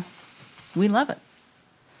 and we love it.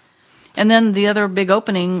 And then the other big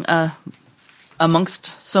opening,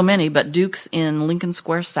 amongst so many, but Duke's in Lincoln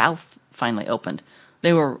Square South finally opened.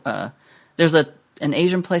 They were there's an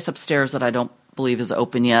Asian place upstairs that I don't believe is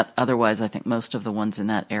open yet. Otherwise, I think most of the ones in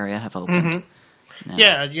that area have opened. Mm-hmm.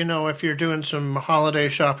 Yeah, if you're doing some holiday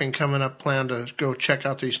shopping coming up, plan to go check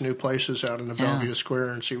out these new places out in the Bellevue Square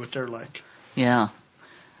and see what they're like. Yeah.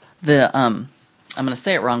 I'm going to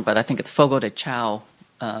say it wrong, but I think it's Fogo de Chao.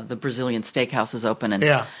 The Brazilian steakhouse is open. And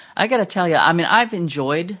I got to tell you,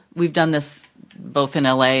 we've done this both in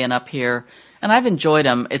LA and up here, and I've enjoyed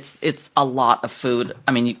them. It's a lot of food.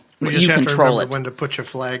 I mean, you control have to remember it. When to put your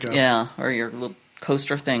flag up. Yeah, or your little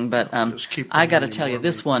coaster thing. But I got to tell you,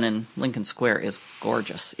 this one in Lincoln Square is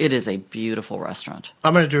gorgeous. It is a beautiful restaurant.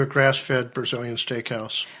 I'm going to do a grass-fed Brazilian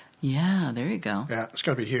steakhouse. Yeah, there you go. Yeah, it's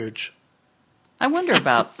going to be huge. I wonder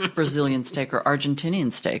about Brazilian steak or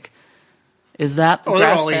Argentinian steak. Is that grass-fed?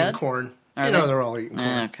 They're all eating corn. They're all eating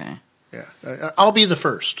corn. Okay. Yeah, I'll be the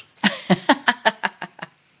first.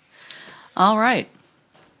 All right.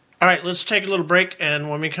 All right, let's take a little break, and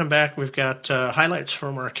when we come back, we've got highlights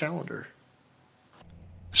from our calendar.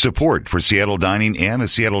 Support for Seattle Dining and the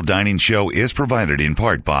Seattle Dining Show is provided in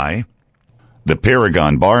part by the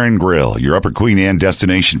Paragon Bar and Grill, your Upper Queen Anne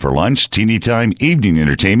destination for lunch, teeny time, evening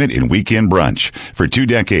entertainment, and weekend brunch. For 2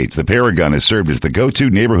 decades, the Paragon has served as the go-to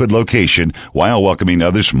neighborhood location while welcoming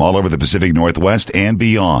others from all over the Pacific Northwest and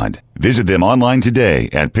beyond. Visit them online today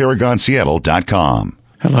at ParagonSeattle.com.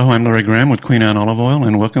 Hello, I'm Larry Graham with Queen Anne Olive Oil,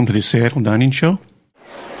 and welcome to the Seattle Dining Show.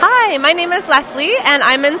 Hi, my name is Leslie, and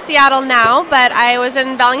I'm in Seattle now, but I was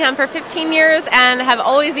in Bellingham for 15 years and have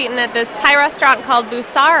always eaten at this Thai restaurant called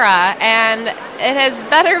Busara, and it has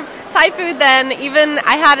better Thai food than even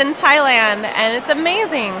I had in Thailand, and it's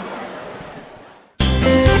amazing.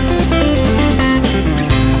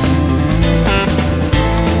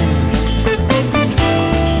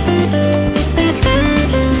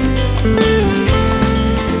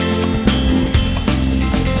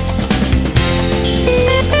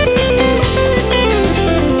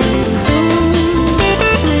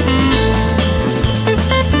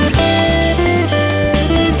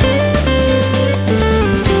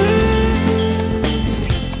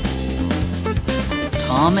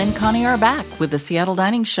 Tom and Connie are back with the Seattle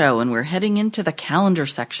Dining Show, and we're heading into the calendar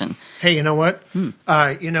section. Hey, you know what? When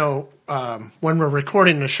we're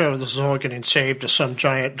recording the show, this is all getting saved to some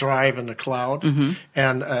giant drive in the cloud. Mm-hmm.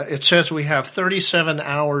 And it says we have 37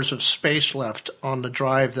 hours of space left on the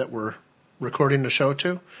drive that we're recording the show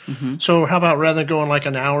to. Mm-hmm. So how about rather than going like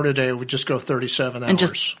an hour today, we just go 37 hours. And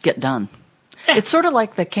just get done. It's sort of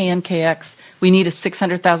like the KNKX. We need a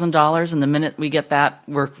 $600,000, and the minute we get that,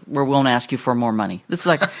 we won't ask you for more money. This is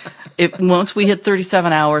like, once we hit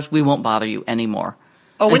 37 hours, we won't bother you anymore.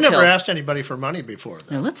 Oh, we never asked anybody for money before,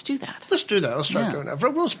 though. No, let's do that. Let's do that. Let's start doing that.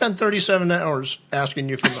 We'll spend 37 hours asking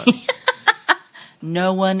you for money.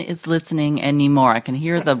 No one is listening anymore. I can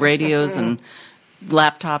hear the radios and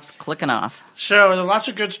laptops clicking off. So there's lots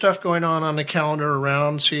of good stuff going on the calendar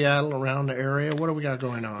around Seattle, around the area. What do we got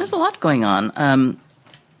going on? There's a lot going on.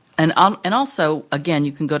 And also, again,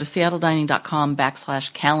 you can go to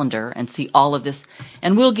seattledining.com/calendar and see all of this.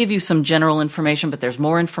 And we'll give you some general information, but there's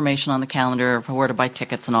more information on the calendar for where to buy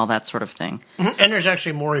tickets and all that sort of thing. Mm-hmm. And there's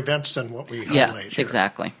actually more events than what we highlight here.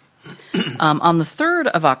 Exactly. On the 3rd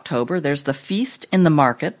of October, there's the Feast in the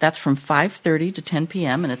Market. That's from 5:30 to 10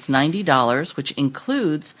 p.m., and it's $90, which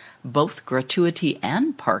includes both gratuity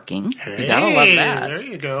and parking. Hey, you gotta love that. There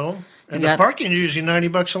you go. And the parking is usually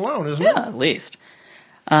 $90 alone, isn't it? Yeah, at least.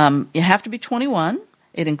 You have to be 21.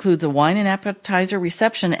 It includes a wine and appetizer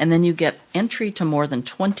reception, and then you get entry to more than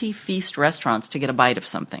 20 Feast restaurants to get a bite of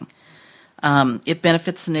something. It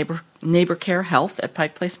benefits the Neighbor Care Health at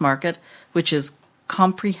Pike Place Market, which is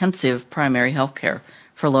comprehensive primary health care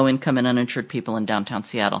for low-income and uninsured people in downtown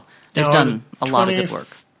Seattle. They've done a lot of good work.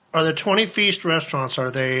 Are the 20 Feast restaurants, are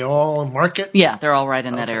they all Market? Yeah, they're all right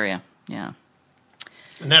in that area. Yeah.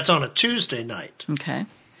 And that's on a Tuesday night. Okay.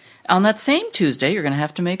 On that same Tuesday, you're going to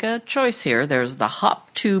have to make a choice here. There's the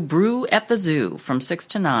Hop to Brew at the Zoo from 6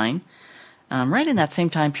 to 9, right in that same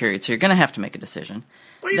time period. So you're going to have to make a decision.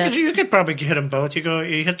 Well, you could probably hit them both. You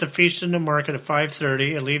hit the Feast in the Market at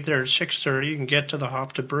 5:30 and leave there at 6:30. You can get to the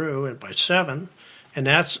Hop to Brew by 7, and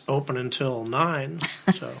that's open until 9.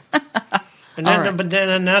 So, and then right. But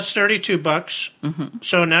then that's $32. Mm-hmm.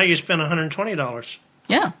 So now you spend $120.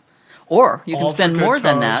 Yeah, or you can spend more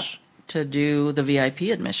than that to do the VIP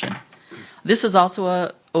admission. This is also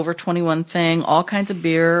a over 21 thing, all kinds of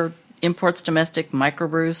beer, imports, domestic,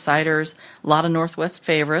 microbrews, ciders, a lot of Northwest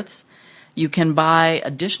favorites. You can buy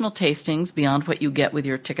additional tastings beyond what you get with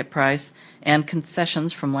your ticket price and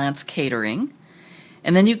concessions from Lance Catering.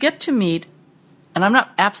 And then you get to meet, and I'm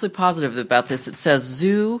not absolutely positive about this, it says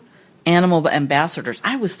zoo animal ambassadors.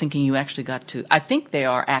 I was thinking you actually got to, I think they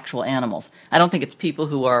are actual animals. I don't think it's people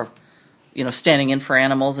who are, standing in for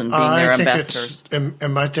animals and being their ambassadors.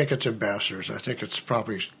 I think it's ambassadors. I think it's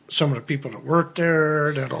probably some of the people that work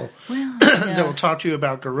there that'll talk to you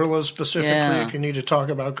about gorillas specifically if you need to talk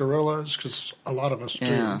about gorillas, because a lot of us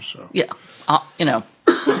do. So. Yeah,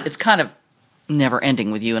 it's kind of never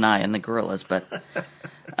ending with you and I and the gorillas, but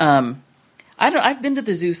I've been to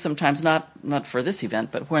the zoo sometimes, not for this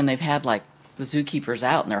event, but when they've had like the zookeepers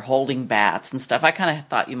out and they're holding bats and stuff. I kind of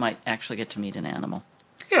thought you might actually get to meet an animal.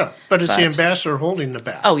 Yeah, but it's the ambassador holding the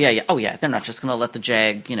bat. Oh, yeah. Oh, yeah. They're not just going to let the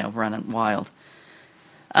jag, run it wild.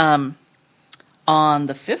 On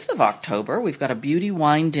the 5th of October, we've got a beauty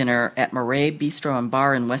wine dinner at Murray Bistro and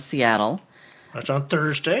Bar in West Seattle. That's on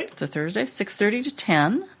Thursday. It's a Thursday, 6:30 to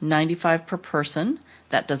 10, $95 per person.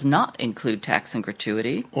 That does not include tax and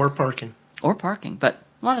gratuity. Or parking, but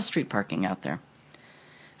a lot of street parking out there.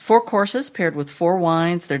 4 courses paired with 4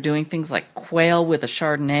 wines. They're doing things like quail with a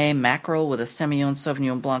Chardonnay, mackerel with a Semillon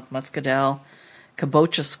Sauvignon Blanc Muscadel,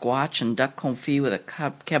 cabocha squash and duck confit with a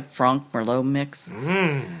Cab Franc Merlot mix,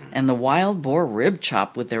 and the wild boar rib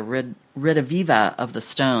chop with their Rediviva of the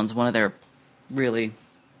Stones, one of their really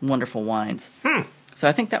wonderful wines. So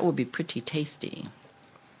I think that will be pretty tasty.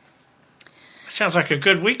 Sounds like a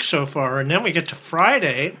good week so far. And then we get to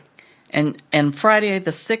Friday. And Friday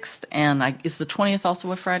the 6th, and is the 20th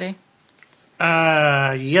also a Friday?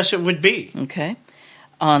 Yes, it would be. Okay.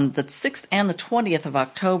 On the 6th and the 20th of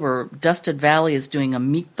October, Dusted Valley is doing a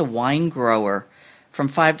Meet the Wine Grower from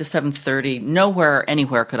 5 to 7:30.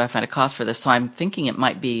 Anywhere could I find a cost for this, so I'm thinking it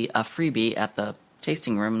might be a freebie at the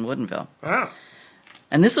tasting room in Woodinville. Ah.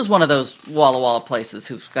 And this is one of those Walla Walla places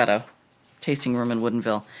who's got a tasting room in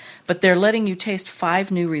Woodinville. But they're letting you taste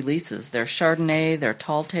 5 new releases. Their Chardonnay, their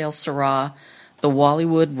Tall Tale Syrah, the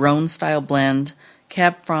Wallywood Rhone-style blend,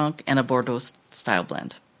 Cab Franc, and a Bordeaux-style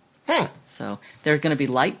blend. So there are going to be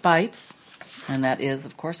light bites, and that is,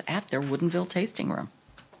 of course, at their Woodinville tasting room.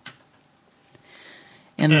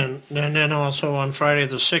 And then also on Friday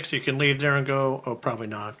the 6th, you can leave there and go, probably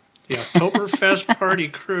not. The Oktoberfest Party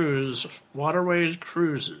Cruise, Waterways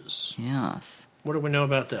Cruises. Yes. What do we know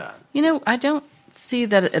about that? I don't see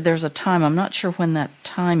that there's a time. I'm not sure when that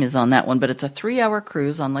time is on that one, but it's a 3-hour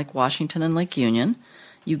cruise on Lake Washington and Lake Union.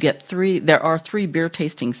 You get there are 3 beer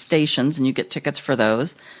tasting stations, and you get tickets for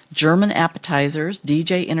those. German appetizers,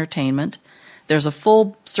 DJ entertainment. There's a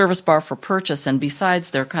full service bar for purchase, and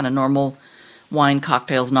besides their kind of normal wine,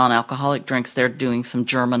 cocktails, non-alcoholic drinks, they're doing some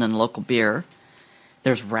German and local beer.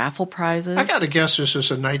 There's raffle prizes. I got to guess this is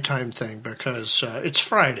a nighttime thing because it's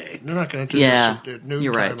Friday. They're not going to do this at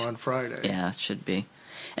noontime on Friday. Yeah, it should be.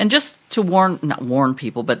 And just to not warn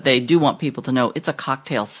people, but they do want people to know it's a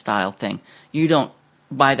cocktail style thing. You don't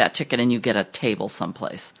buy that ticket and you get a table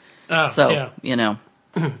someplace. Been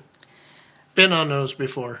on those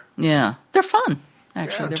before. Yeah, they're fun.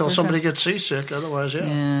 Actually, until somebody gets seasick, otherwise,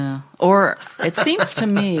 Yeah. Or it seems to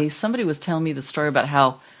me, somebody was telling me the story about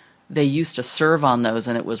how they used to serve on those,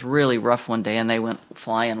 and it was really rough one day, and they went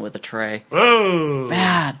flying with a tray. Whoa!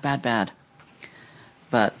 Bad.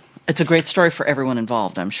 But it's a great story for everyone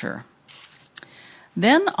involved, I'm sure.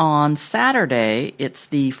 Then on Saturday, it's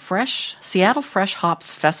the Seattle Fresh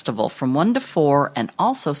Hops Festival from 1 to 4 and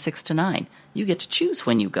also 6 to 9. You get to choose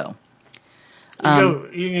when you go.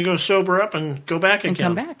 You can go sober up and go back again. And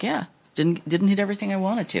come back, yeah. Didn't hit everything I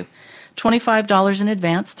wanted to. $25 in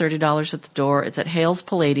advance, $30 at the door. It's at Hales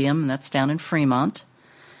Palladium, and that's down in Fremont.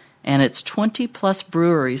 And it's 20-plus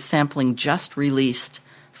breweries sampling just released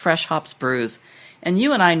fresh hops brews. And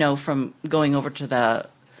you and I know from going over to the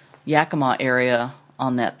Yakima area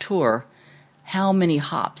on that tour how many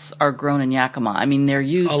hops are grown in Yakima. I mean, they're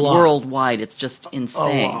used worldwide. It's just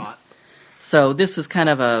insane. A lot. So this is kind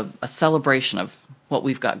of a celebration of what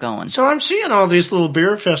we've got going. So I'm seeing all these little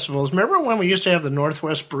beer festivals. Remember when we used to have the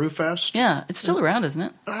Northwest Brew Fest? Yeah, it's still around, isn't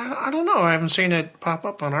it? I don't know. I haven't seen it pop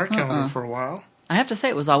up on our calendar for a while. I have to say,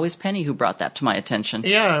 it was always Penny who brought that to my attention.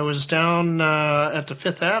 Yeah, it was down at the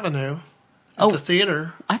 5th Avenue at the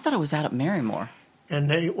theater. I thought it was out at Marymore. And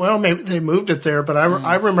maybe they moved it there, but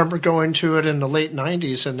I remember going to it in the late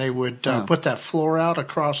 90s, and they would put that floor out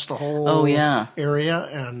across the whole area.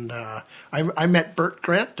 And I met Bert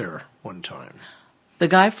Grant there one time. The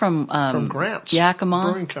guy from Grant's Yakima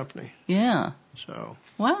Brewing Company. Yeah. So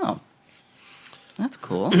wow. That's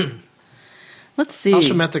cool. Let's see. I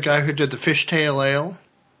also met the guy who did the fishtail ale,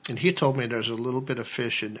 and he told me there's a little bit of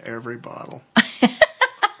fish in every bottle.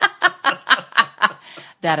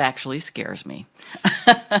 That actually scares me.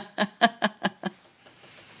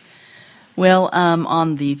 Well,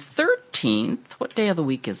 on the 13th, what day of the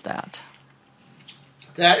week is that?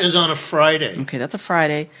 That is on a Friday. Okay, that's a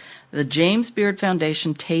Friday. The James Beard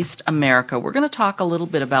Foundation Taste America. We're going to talk a little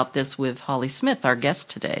bit about this with Holly Smith, our guest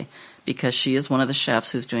today, because she is one of the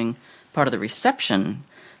chefs who's doing part of the reception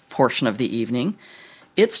portion of the evening.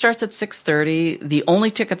 It starts at 6:30. The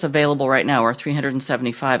only tickets available right now are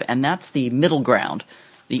 $375, and that's the middle ground.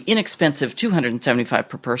 The inexpensive $275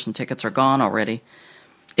 per person tickets are gone already.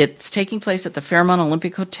 It's taking place at the Fairmont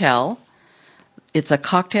Olympic Hotel. It's a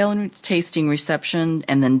cocktail and tasting reception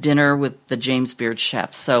and then dinner with the James Beard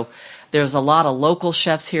chefs. So there's a lot of local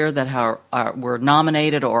chefs here that were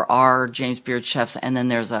nominated or are James Beard chefs, and then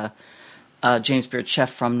there's a James Beard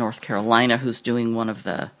chef from North Carolina who's doing one of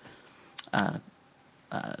the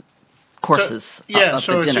courses of the dinner.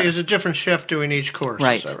 So it's a different chef doing each course,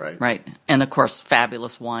 right, is that right? Right. And, of course,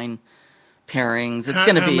 fabulous wine pairings. It's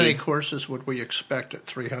going to be... How many courses would we expect at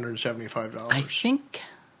 $375?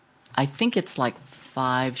 I think it's like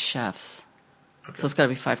 5 chefs. Okay. So it's got to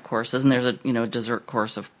be 5 courses, and there's a dessert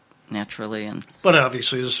course of naturally and. But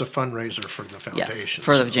obviously, this is a fundraiser for the foundation. Yes,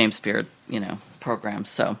 for the James Beard program.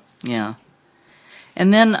 So yeah,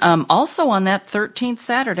 and then also on that 13th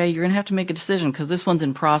Saturday, you're going to have to make a decision because this one's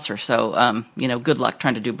in Prosser. So good luck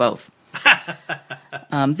trying to do both.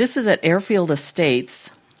 This is at Airfield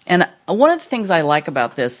Estates. And one of the things I like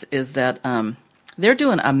about this is that they're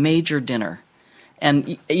doing a major dinner.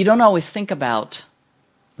 And you don't always think about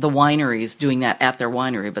the wineries doing that at their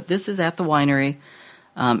winery, but this is at the winery.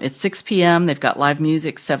 It's 6 p.m. They've got live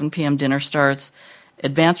music, 7 p.m. dinner starts.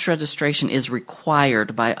 Advanced registration is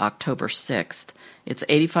required by October 6th. It's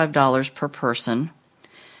 $85 per person.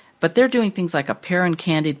 But they're doing things like a pear and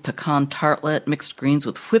candied pecan tartlet, mixed greens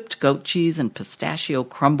with whipped goat cheese and pistachio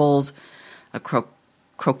crumbles, a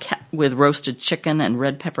croquette with roasted chicken and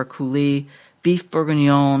red pepper coulis, beef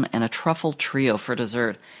bourguignon, and a truffle trio for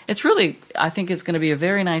dessert. It's really, I think it's going to be a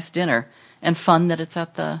very nice dinner and fun that it's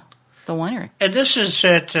at the winery. And this is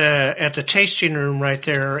at the tasting room right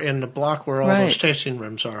there in the block where all those tasting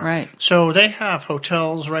rooms are. Right. So they have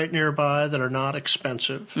hotels right nearby that are not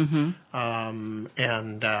expensive. Mm-hmm.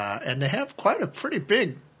 And they have quite a pretty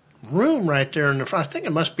big room right there in the front. I think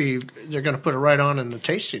it must be, they're going to put it right on in the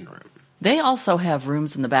tasting room. They also have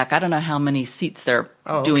rooms in the back. I don't know how many seats they're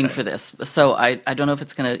doing for this. So I don't know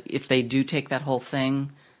if they do take that whole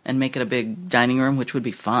thing and make it a big dining room, which would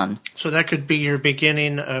be fun. So that could be your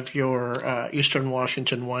beginning of your Eastern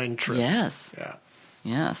Washington wine trip. Yes. Yeah.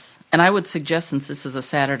 Yes. And I would suggest, since this is a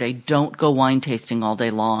Saturday, don't go wine tasting all day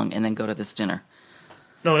long and then go to this dinner.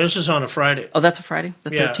 No, this is on a Friday. Oh, that's a Friday?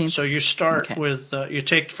 The 13th? Yeah, so you start with, you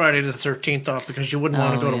take Friday to the 13th off because you wouldn't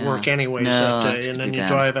want to go to work anyways that day. And then you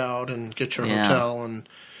drive out and get your hotel and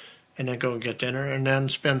then go and get dinner and then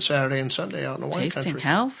spend Saturday and Sunday out in the wine country.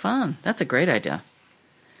 How fun. That's a great idea.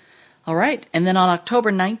 All right. And then on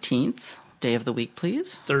October 19th, day of the week,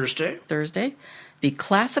 please. Thursday. The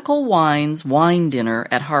Classical Wines Wine Dinner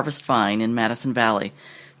at Harvest Vine in Madison Valley.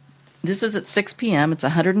 This is at 6 p.m. It's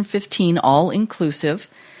 $115 all-inclusive.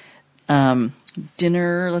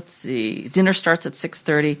 Dinner, let's see. Dinner starts at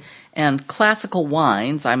 6:30. And Classical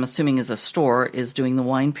Wines, I'm assuming is a store, is doing the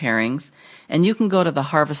wine pairings. And you can go to the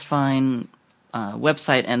Harvest Vine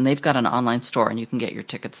website, and they've got an online store, and you can get your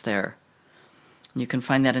tickets there. You can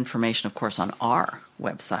find that information, of course, on our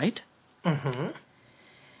website. Mm-hmm.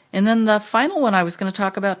 And then the final one I was going to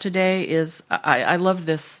talk about today is, I love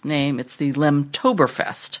this name, it's the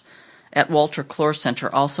Lemtoberfest at Walter Clore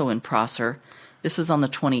Center, also in Prosser. This is on the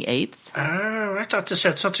 28th. Oh, I thought this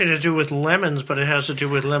had something to do with lemons, but it has to do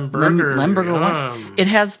with Lemberger. Lemberger wine. It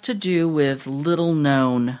has to do with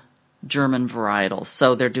little-known German varietals.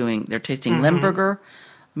 So they're tasting Lemberger,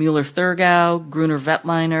 Müller-Thurgau, Gruner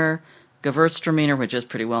Veltliner, Gewürztraminer, which is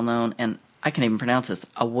pretty well known, and I can't even pronounce this,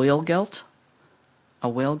 a Whale-Gelt? I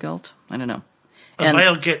don't know.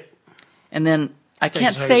 And then, I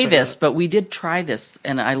can't say this, but we did try this,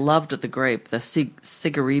 and I loved the grape, the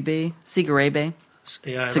Sigarabe.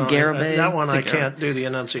 Yeah, that one I can't do the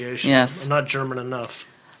enunciation. Yes. I'm not German enough.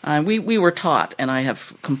 We were taught, and I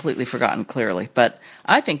have completely forgotten clearly, but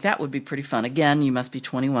I think that would be pretty fun. Again, you must be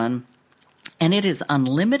 21. And it is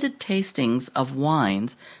unlimited tastings of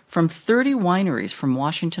wines from 30 wineries from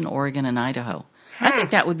Washington, Oregon, and Idaho. I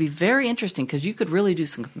think that would be very interesting because you could really do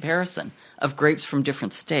some comparison of grapes from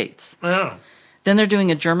different states. Yeah. Then they're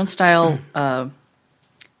doing a German-style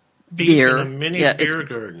Beef in a mini beer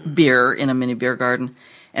garden. Beer in a mini beer garden.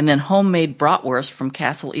 And then homemade bratwurst from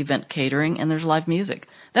Castle Event Catering, and there's live music.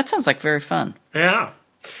 That sounds like very fun. Yeah.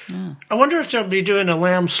 I wonder if they'll be doing a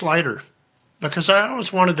lamb slider, because I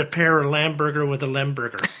always wanted to pair a Lemberger with a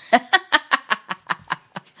Lemberger.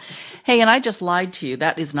 Hey, and I just lied to you.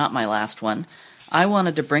 That is not my last one. I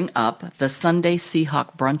wanted to bring up the Sunday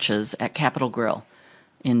Seahawk brunches at Capitol Grill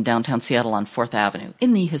in downtown Seattle on 4th Avenue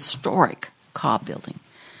in the historic Cobb Building.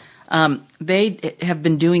 They have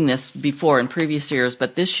been doing this before in previous years,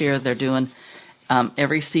 but this year they're doing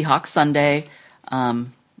every Seahawk Sunday,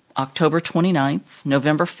 October 29th,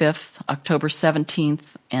 November 5th, October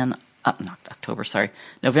 17th, and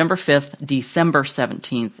November 5th, December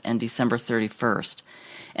 17th, and December 31st.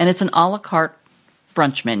 And it's an a la carte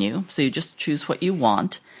brunch menu, so you just choose what you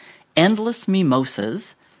want. Endless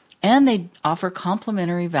mimosas, and they offer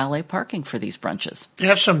complimentary valet parking for these brunches. Do you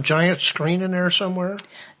have some giant screen in there somewhere?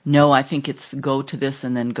 No, I think it's go to this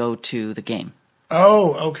and then go to the game.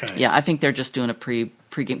 Oh, okay. Yeah, I think they're just doing a pregame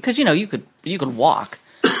because you could walk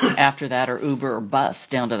after that or Uber or bus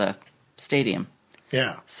down to the stadium.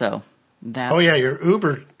 Yeah. So that. Oh yeah, your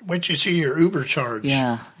Uber. Wait till you see your Uber charge.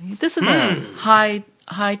 Yeah, this is a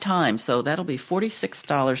high time, so that'll be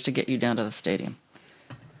 $46 to get you down to the stadium.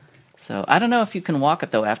 So I don't know if you can walk it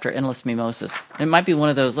though after endless mimosas. It might be one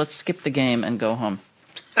of those. Let's skip the game and go home.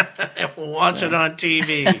 We'll watch it on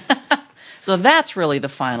TV. So that's really the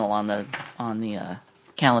final on the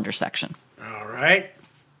calendar section. All right.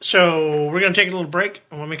 So we're going to take a little break,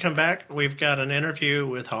 and when we come back, we've got an interview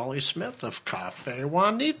with Holly Smith of Café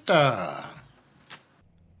Juanita.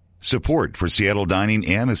 Support for Seattle Dining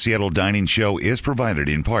and the Seattle Dining Show is provided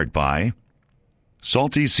in part by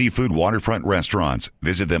Salty Seafood Waterfront Restaurants.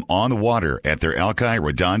 Visit them on the water at their Alki,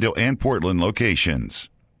 Redondo, and Portland locations.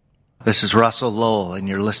 This is Russell Lowell, and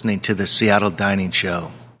you're listening to the Seattle Dining Show.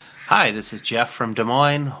 Hi, this is Jeff from Des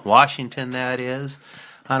Moines, Washington, that is.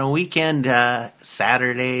 On a weekend,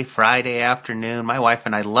 Saturday, Friday afternoon, my wife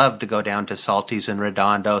and I love to go down to Salty's in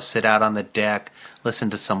Redondo, sit out on the deck, listen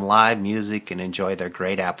to some live music, and enjoy their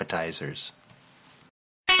great appetizers.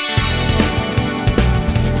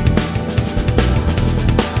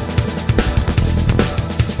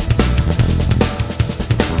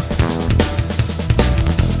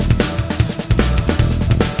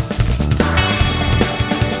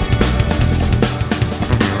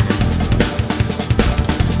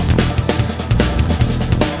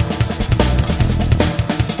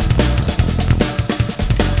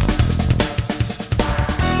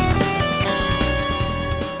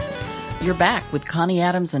 You're back with Connie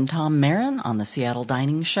Adams and Tom Marin on the Seattle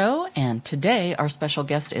Dining Show, and today our special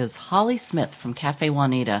guest is Holly Smith from Café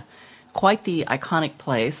Juanita. Quite the iconic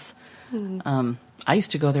place. I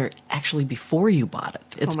used to go there actually before you bought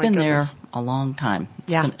it. It's been there a long time.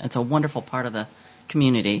 It's a wonderful part of the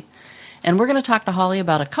community. And we're going to talk to Holly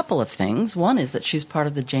about a couple of things. One is that she's part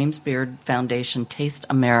of the James Beard Foundation Taste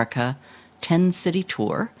America 10-City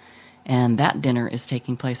Tour, and that dinner is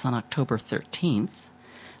taking place on October 13th.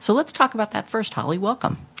 So let's talk about that first, Holly.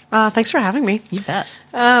 Welcome. Thanks for having me. You bet.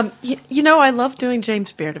 I love doing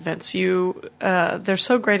James Beard events. They're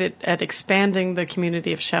so great at expanding the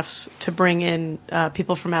community of chefs to bring in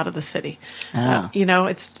people from out of the city. Oh.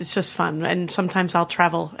 It's just fun. And sometimes I'll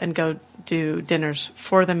travel and go do dinners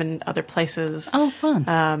for them in other places. Oh,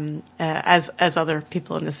 fun. As other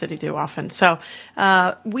people in the city do often. So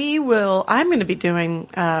I'm going to be doing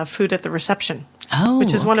food at the reception.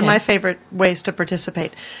 Which is one of my favorite ways to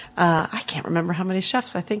participate. I can't remember how many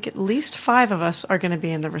chefs. I think at least 5 of us are going to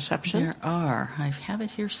be in the reception. There are. I have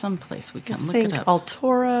it here someplace. We can look it up.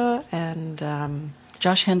 Altora and...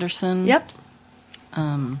 Josh Henderson. Yep.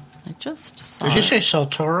 I just saw Did you say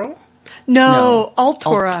Saltoro? No,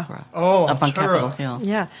 Altora. Oh, up on Altura. Capitol Hill.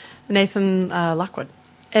 Yeah, Nathan Lockwood.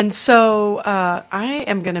 And so I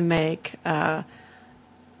am going to make...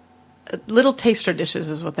 little taster dishes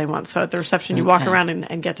is what they want. So at the reception, you walk around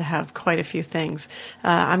and get to have quite a few things.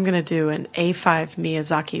 I'm going to do an A5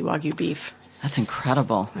 Miyazaki Wagyu beef. That's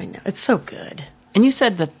incredible. I know. It's so good. And you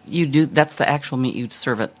said that that's the actual meat you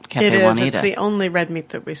serve at Café Juanita. Juanita. It's the only red meat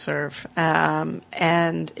that we serve.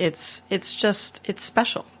 And it's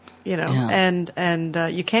special, and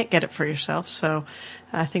you can't get it for yourself. So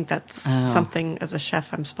I think that's something as a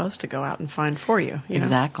chef I'm supposed to go out and find for you.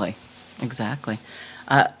 Exactly.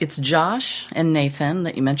 It's Josh and Nathan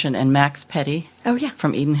that you mentioned, and Max Petty. Oh, yeah.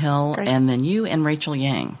 From Eden Hill, Great. And then you and Rachel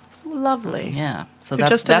Yang. Lovely. Yeah. So Who that's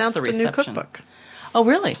just announced the reception. a new cookbook. Oh,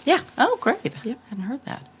 really? Yeah. Oh, great. Yep. I hadn't heard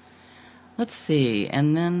that. Let's see.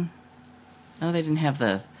 And then, they didn't have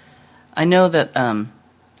the... I know that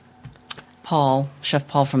Chef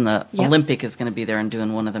Paul from the Yep. Olympic is going to be there and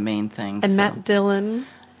doing one of the main things. And so. Matt Dillon.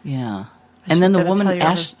 Yeah. I And then the should woman, tell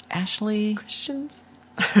you Ashley. Christians.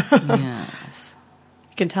 Yes.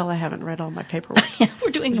 You can tell I haven't read all my paperwork.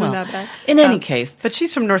 We're doing Isn't well. that bad? In any case. But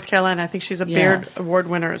she's from North Carolina. I think she's a Beard Award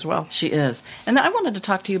winner as well. She is. And I wanted to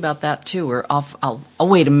talk to you about that, too. I'll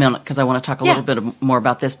wait a minute because I want to talk a little bit more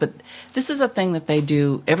about this. But this is a thing that they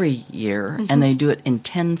do every year, and they do it in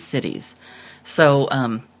 10 cities. So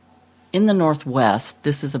in the Northwest,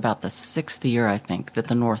 this is about the 6th year, I think, that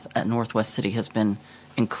the Northwest City has been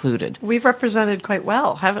included. We've represented quite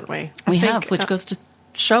well, haven't we? We have, which goes to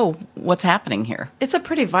show what's happening here. It's a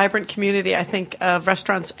pretty vibrant community, I think, of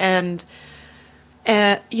restaurants. And,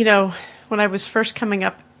 you know, when I was first coming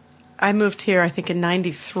up, I moved here, I think, in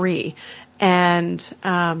 93. And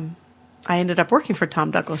I ended up working for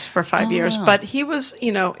Tom Douglas for 5 years. But he was,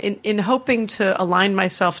 you know, in hoping to align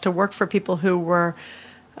myself to work for people who were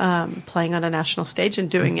playing on a national stage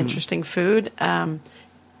and doing interesting food.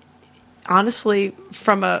 Honestly,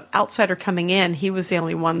 from an outsider coming in, he was the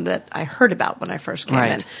only one that I heard about when I first came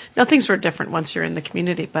in. Now, things were different once you're in the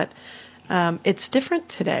community, but it's different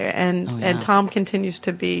today. And Tom continues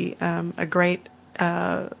to be a great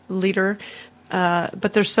leader,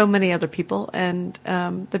 but there's so many other people, and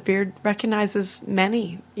the Beard recognizes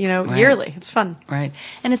many, you know, yearly. It's fun. Right.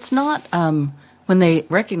 And it's not... when they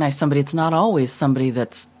recognize somebody, it's not always somebody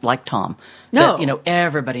that's like Tom. No. That, you know,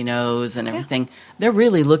 everybody knows and everything. They're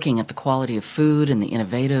really looking at the quality of food and the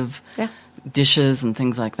innovative dishes and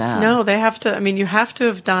things like that. No, they have to. I mean, you have to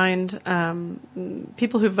have dined.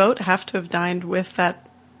 People who vote have to have dined with that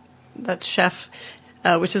chef,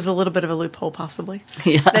 which is a little bit of a loophole, possibly.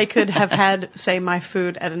 Yeah. They could have had, say, my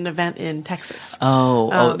food at an event in Texas.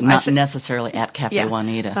 Not necessarily at Café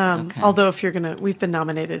Juanita. Okay. Although, if you're gonna, we've been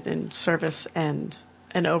nominated in service and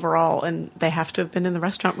overall, and they have to have been in the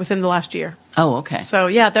restaurant within the last year. Oh, okay. So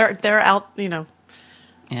yeah, they're out, you know,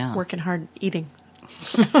 working hard, eating.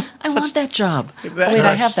 I want that job. Wait,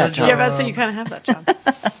 I have that job. Yeah, but I'd say you kind of have that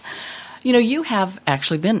job. You know, you have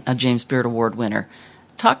actually been a James Beard Award winner.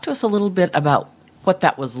 Talk to us a little bit about what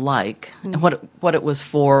that was like, and what it was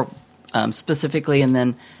for specifically, and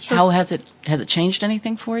then how has it changed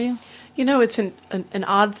anything for you? You know, it's an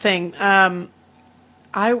odd thing.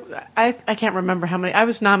 I can't remember how many. I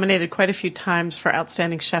was nominated quite a few times for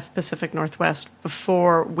Outstanding Chef Pacific Northwest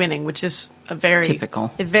before winning, which is a very typical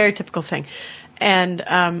thing, and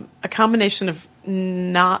a combination of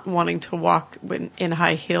not wanting to walk in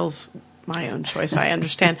high heels. My own choice, I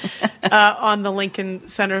understand, on the Lincoln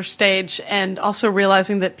Center stage, and also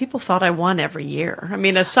realizing that people thought I won every year. I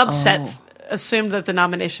mean, a subset assumed that the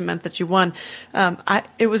nomination meant that you won.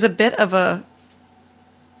 It was a bit of a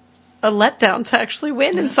letdown to actually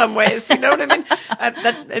win in some ways. You know what I mean?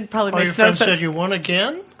 It probably makes no sense. Your friend said you won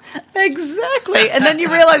again? Exactly. And then you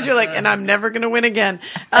realize you're like, and I'm never going to win again.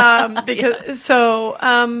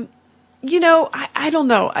 You know, I don't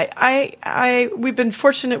know. We've been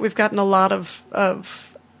fortunate. We've gotten a lot of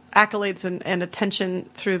accolades and attention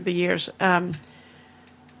through the years.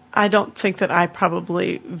 I don't think that I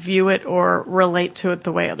probably view it or relate to it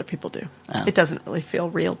the way other people do. Oh. It doesn't really feel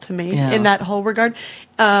real to me in that whole regard.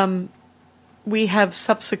 We have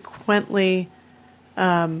subsequently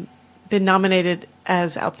been nominated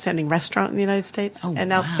as Outstanding Restaurant in the United States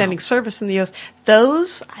and Outstanding Service in the U.S.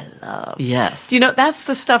 Those I love. Yes. You know, that's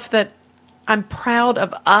the stuff that I'm proud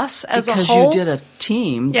of us as a whole. Because you did a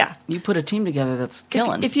team. Yeah. You put a team together that's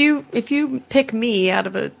killing. If you pick me out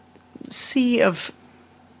of a sea of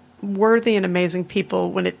worthy and amazing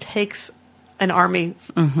people, when it takes an army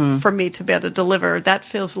for me to be able to deliver, that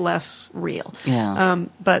feels less real. Yeah.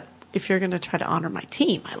 But if you're going to try to honor my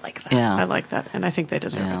team, I like that. Yeah. I like that, and I think they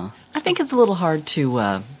deserve it. I think it's a little hard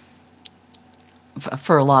to,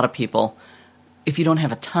 for a lot of people, if you don't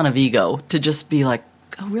have a ton of ego, to just be like,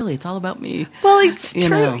 oh, really? It's all about me. Well, it's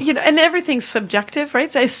true. You know, and everything's subjective,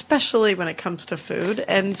 right? So especially when it comes to food.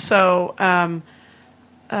 And so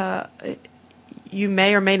you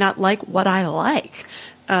may or may not like what I like.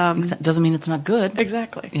 Doesn't mean it's not good.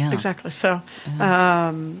 Exactly. Yeah. Exactly. So,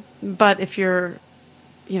 but if you're,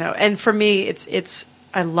 you know, and for me, it's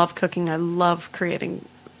I love cooking. I love creating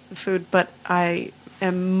food, but I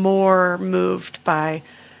am more moved by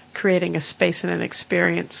creating a space and an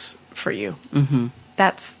experience for you. Mm-hmm.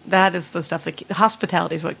 That is the stuff that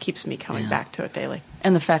hospitality is what keeps me coming back to it daily.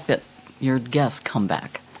 And the fact that your guests come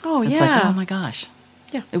back. Oh, it's like, oh my gosh.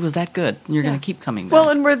 Yeah. It was that good. You're going to keep coming back. Well,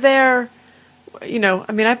 and we're there, you know,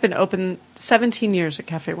 I mean, I've been open 17 years at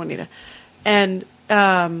Café Juanita. And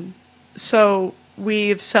so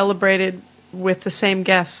we've celebrated with the same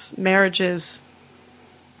guests marriages,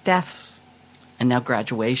 deaths, And now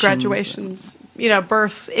graduations.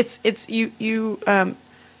 Births.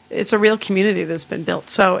 It's a real community that's been built.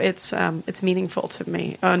 So it's meaningful to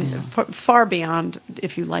me, far beyond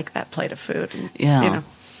if you like that plate of food. And,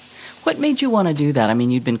 What made you want to do that? I mean,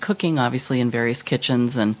 you'd been cooking, obviously, in various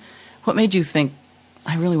kitchens, and what made you think,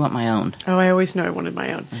 I really want my own? Oh, I always knew I wanted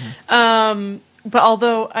my own. But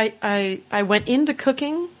although I went into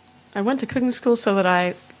cooking, I went to cooking school so that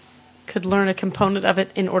I could learn a component of it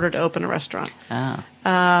in order to open a restaurant.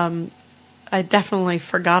 I definitely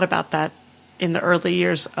forgot about that in the early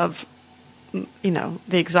years of, the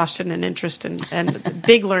exhaustion and interest and the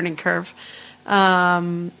big learning curve.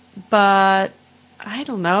 But I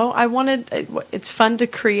don't know. It's fun to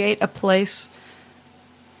create a place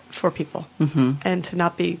for people and to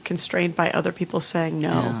not be constrained by other people saying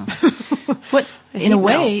no. Yeah. In a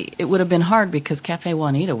way, it would have been hard because Café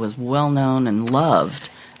Juanita was well known and loved.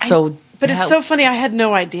 But it's so funny. I had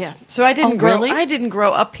no idea. So I didn't grow. Really? I didn't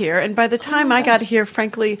grow up here, and by the time I got here,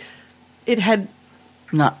 frankly, it had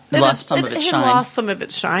lost some of its shine. Lost some of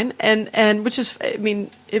its shine, and which is, I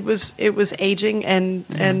mean, it was aging,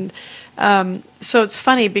 and so it's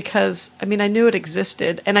funny because I knew it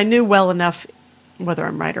existed, and I knew well enough, whether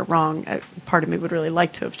I'm right or wrong. Part of me would really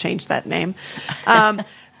like to have changed that name,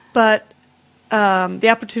 but the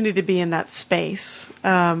opportunity to be in that space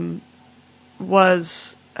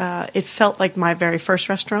was. It felt like my very first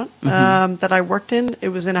restaurant that I worked in. It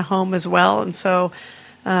was in a home as well, and so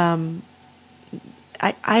I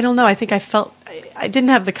don't know. I think I didn't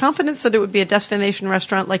have the confidence that it would be a destination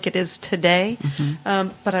restaurant like it is today,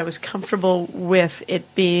 but I was comfortable with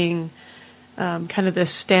it being kind of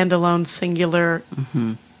this standalone, singular.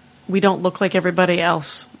 We don't look like everybody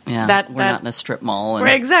else. Yeah, we're not in a strip mall.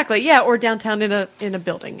 Right, exactly. Yeah, or downtown in a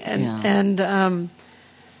building, and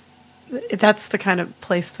that's the kind of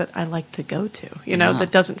place that I like to go to,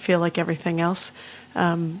 that doesn't feel like everything else.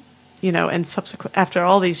 And subsequent, after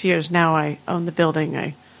all these years, now I own the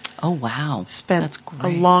building. Oh, wow. Spent a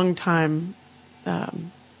long time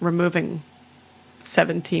removing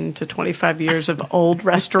 17 to 25 years of old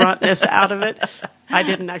restaurantness out of it. I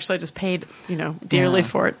didn't actually, just paid, dearly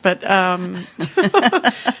for it. But now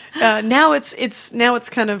it's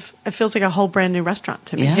kind of, it feels like a whole brand new restaurant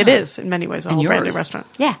to me. Yeah. It is in many ways a whole brand new restaurant.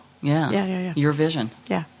 Yeah. Yeah. Your vision.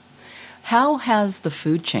 Yeah. How has the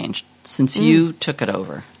food changed since you took it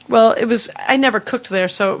over? Well, I never cooked there,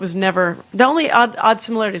 so it was never, the only odd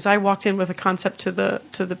similarities, I walked in with a concept to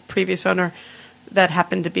the previous owner that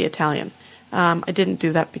happened to be Italian. I didn't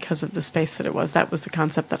do that because of the space that it was. That was the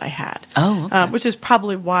concept that I had. Oh, okay. Which is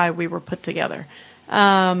probably why we were put together.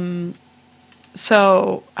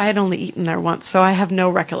 So I had only eaten there once, so I have no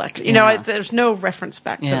recollection. There's no reference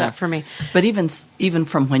back to that for me. But even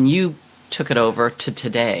from when you took it over to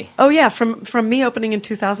today. Oh yeah, from me opening in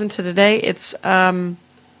 2000 to today, it's kind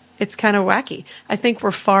of wacky. I think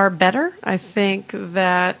we're far better. I think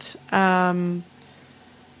that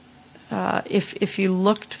if you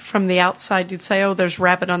looked from the outside, you'd say, "Oh, there's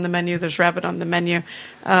rabbit on the menu. There's rabbit on the menu."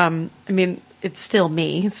 It's still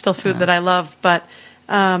me. It's still food that I love, but.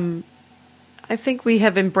 I think we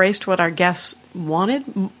have embraced what our guests wanted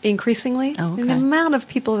increasingly. Oh, okay. And the amount of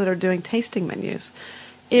people that are doing tasting menus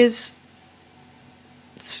is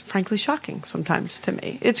frankly shocking sometimes to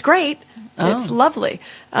me. It's great. Oh. It's lovely.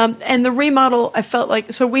 And the remodel, I felt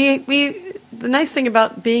like, so we the nice thing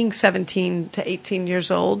about being 17 to 18 years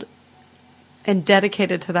old and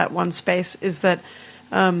dedicated to that one space is that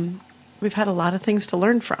we've had a lot of things to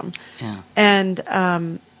learn from. Yeah.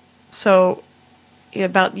 And so...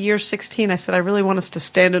 about year 16, I said, I really want us to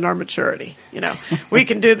stand in our maturity. We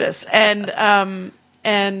can do this. And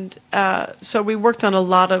so we worked on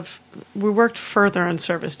we worked further on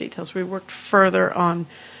service details. We worked further on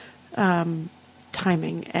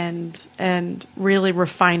timing and really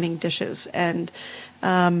refining dishes. And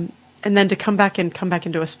then to come back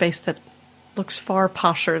into a space that looks far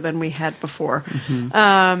posher than we had before.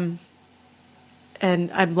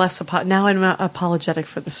 And I'm less now I'm apologetic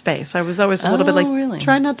for the space. I was always a little bit like, really?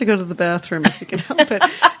 Try not to go to the bathroom if you can help it.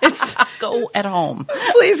 It's go at home.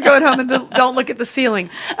 Please go at home and don't look at the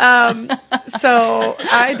ceiling. So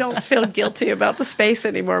I don't feel guilty about the space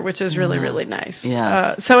anymore, which is really, really nice.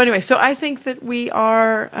 Yes. So anyway, I think that we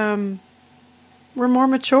are we're more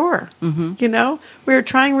mature. We're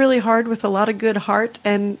trying really hard with a lot of good heart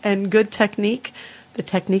and good technique. The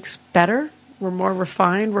technique's better. We're more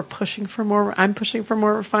refined. We're pushing for more. I'm pushing for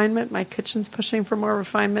more refinement. My kitchen's pushing for more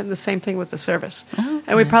refinement. And the same thing with the service. Okay.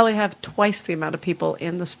 And we probably have twice the amount of people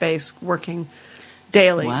in the space working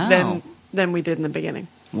daily than we did in the beginning.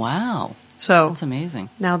 Wow. So that's amazing.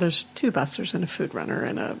 Now there's 2 bussers and a food runner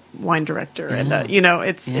and a wine director. And,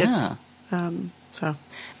 it's So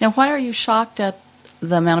now, why are you shocked at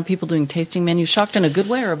the amount of people doing tasting menus? Shocked in a good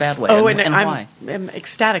way or a bad way? Oh, and why? I'm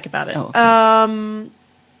ecstatic about it. Oh, okay.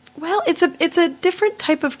 Well, it's a different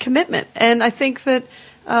type of commitment, and I think that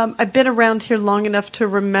I've been around here long enough to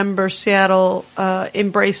remember Seattle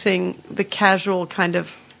embracing the casual kind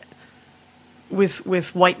of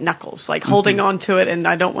with white knuckles, like holding on to it, and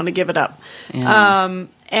I don't want to give it up. Yeah.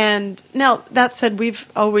 And now that said, we've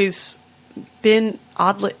always been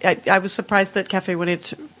oddly. I was surprised that Café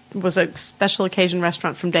Juanita was a special occasion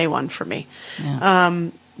restaurant from day one for me. Yeah.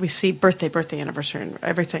 We see birthday, anniversary, and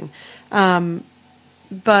everything.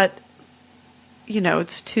 But,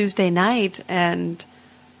 it's Tuesday night, and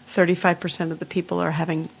 35% of the people are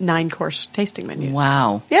having 9-course tasting menus.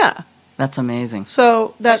 Wow. Yeah. That's amazing.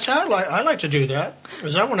 So that's... I like to do that,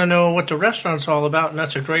 because I want to know what the restaurant's all about, and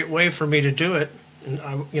that's a great way for me to do it. And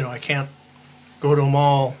I can't go to them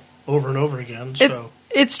all over and over again, so...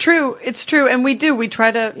 It's true. It's true. And we do. We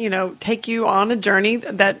try to, take you on a journey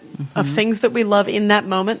that of things that we love in that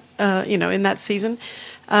moment, in that season.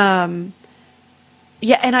 It's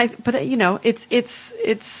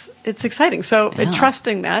exciting. So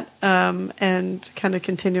trusting that and kind of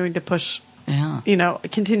continuing to push,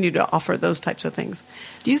 continue to offer those types of things.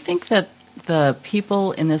 Do you think that the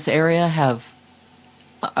people in this area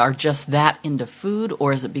are just that into food,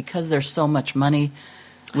 or is it because there's so much money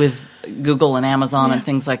with Google and Amazon and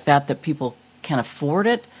things like that people can afford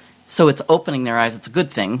it? So it's opening their eyes. It's a good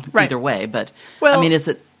thing either way. But, is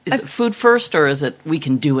it food first, or is it we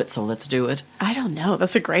can do it, so let's do it? I don't know.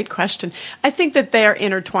 That's a great question. I think that they are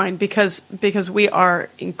intertwined because we are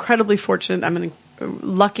incredibly fortunate. I'm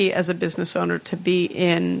lucky as a business owner to be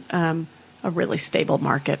in a really stable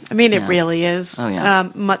market. It really is. Oh, yeah.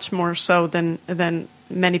 Much more so than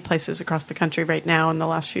many places across the country right now in the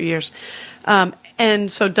last few years.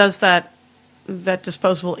 And so does that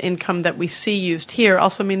disposable income that we see used here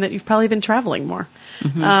also mean that you've probably been traveling more?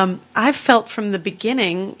 Mm-hmm. I've felt from the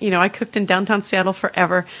beginning, I cooked in downtown Seattle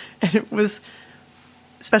forever, and it was,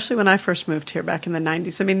 especially when I first moved here back in the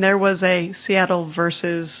 90s, there was a Seattle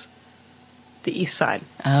versus the Eastside.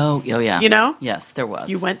 Oh, yeah. Yes, there was.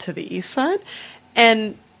 You went to the Eastside,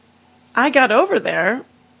 and I got over there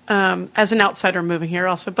as an outsider moving here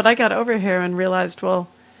also, but I got over here and realized, well,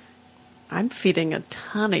 I'm feeding a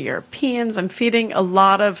ton of Europeans. I'm feeding a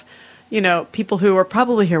lot of, people who are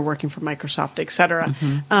probably here working for Microsoft, et cetera,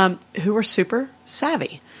 who are super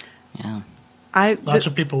savvy. Yeah. Lots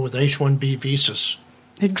of people with H-1B visas.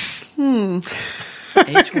 H1.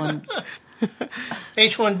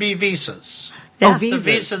 H-1B visas. Yeah. The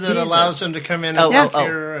visa that allows them to come in and work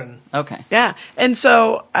here. And okay. Yeah. And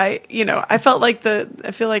so I felt like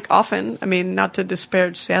I feel like often, not to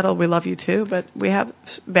disparage Seattle, we love you too, but we have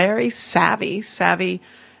very savvy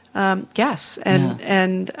guests.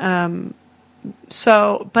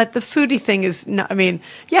 So, but the foodie thing is not, when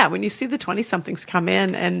you see the 20-somethings come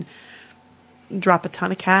in and drop a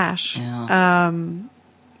ton of cash,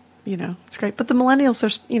 it's great. But the millennials are,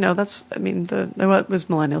 what was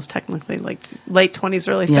millennials technically, like late 20s,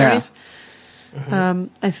 early 30s? Yeah.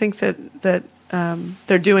 I think that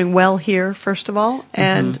they're doing well here, first of all.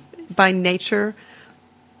 And by nature,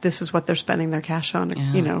 this is what they're spending their cash on,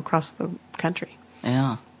 across the country.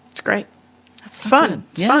 Yeah. It's great. It's so fun.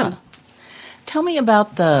 It's fun. Tell me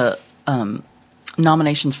about the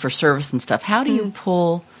nominations for service and stuff. How do you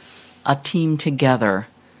pull a team together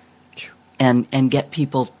and get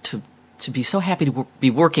people to be so happy to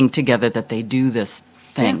be working together that they do this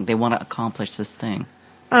thing? Yeah. They want to accomplish this thing.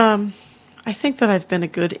 I think that I've been a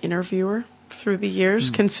good interviewer through the years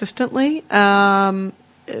consistently. The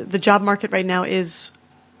job market right now is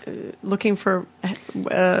looking for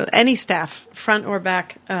any staff, front or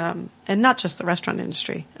back, and not just the restaurant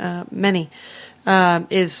industry. Many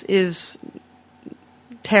is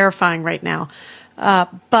terrifying right now.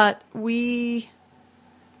 But we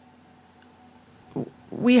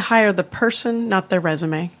hire the person, not their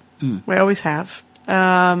resume. We always have.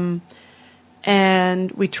 And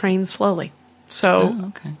we train slowly.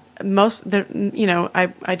 So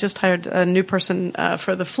I just hired a new person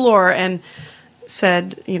for the floor and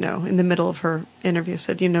said, in the middle of her interview,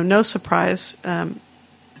 said, no surprise,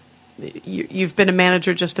 you've been a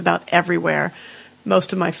manager just about everywhere.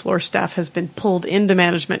 Most of my floor staff has been pulled into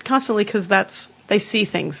management constantly because they see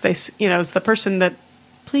things. It's the person that,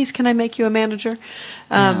 please, can I make you a manager?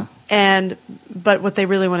 But what they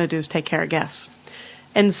really want to do is take care of guests.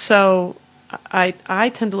 And so I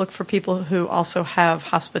tend to look for people who also have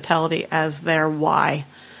hospitality as their why.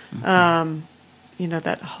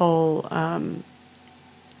 That whole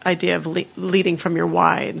idea of leading from your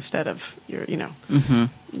why instead of your,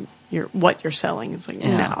 your what you're selling. It's like,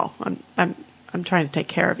 no, I'm trying to take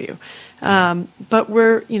care of you. But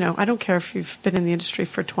I don't care if you've been in the industry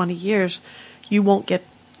for 20 years, the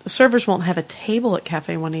servers won't have a table at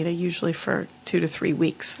Café Juanita usually for 2 to 3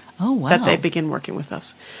 weeks. Oh, wow. That they begin working with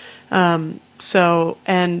us. So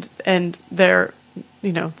they're,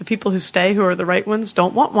 the people who stay, who are the right ones,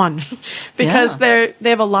 don't want one because they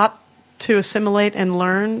have a lot to assimilate and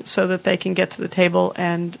learn so that they can get to the table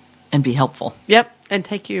and be helpful. Yep, and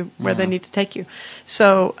take you where they need to take you.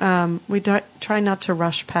 So we try not to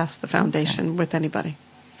rush past the foundation with anybody.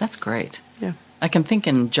 That's great. Yeah, I can think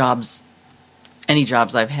in any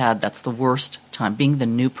jobs I've had, that's the worst time. Being the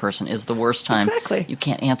new person is the worst time. Exactly. You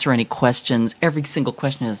can't answer any questions. Every single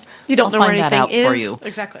question is, you don't know I'll where find anything that out is. for you.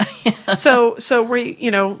 Exactly. So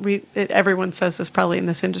we everyone says this probably in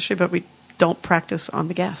this industry, but we don't practice on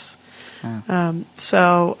the guests.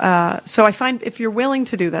 So I find if you're willing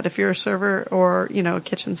to do that, if you're a server or, a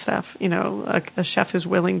kitchen staff, a chef who's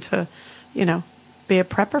willing to, be a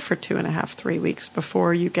prepper for 2.5, 3 weeks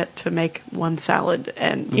before you get to make one salad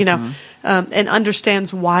and, and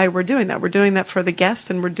understands why we're doing that. We're doing that for the guest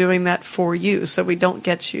and we're doing that for you. So we don't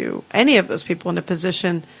get any of those people in a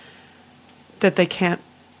position that they can't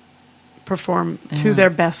perform to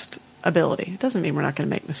their best ability. It doesn't mean we're not going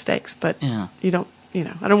to make mistakes, but you don't.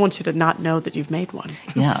 I don't want you to not know that you've made one.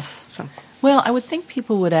 Yes. So, well, I would think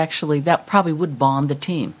people would that probably would bond the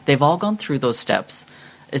team. They've all gone through those steps.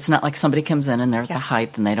 It's not like somebody comes in and they're at the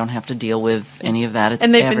height and they don't have to deal with any of that. It's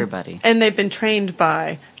everybody. And they've been trained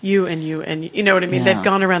by you and you know what I mean? Yeah. They've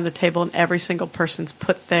gone around the table and every single person's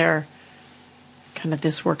put their kind of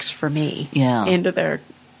this works for me into their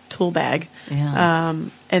tool bag. Yeah.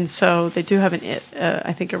 And so they do have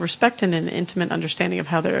I think a respect and an intimate understanding of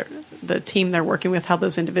how the team they're working with, how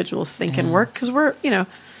those individuals think and work, because we're,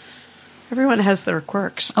 everyone has their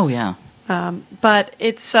quirks. Oh, yeah. But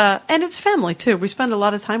it's and it's family too. We spend a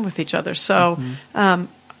lot of time with each other. So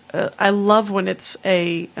I love when it's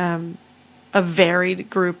a varied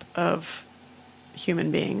group of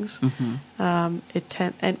human beings. And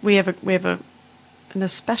we have an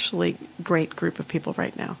especially great group of people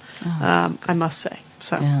right now. I must say.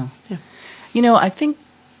 So yeah. I think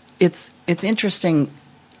it's interesting.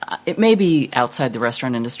 It may be outside the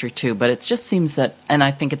restaurant industry too, but it just seems that, and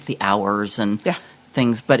I think it's the hours and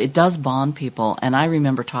things, but it does bond people. And I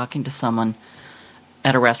remember talking to someone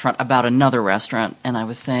at a restaurant about another restaurant, and I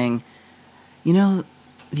was saying, the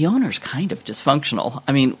owner's kind of dysfunctional.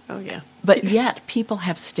 I mean, but yet people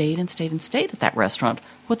have stayed and stayed and stayed at that restaurant.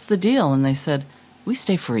 What's the deal? And they said, we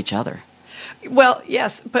stay for each other. Well,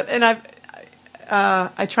 yes,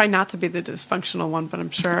 I try not to be the dysfunctional one, but I'm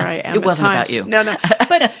sure I am. It wasn't at times. about you.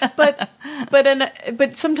 No,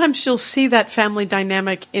 but sometimes you'll see that family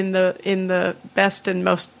dynamic in the best and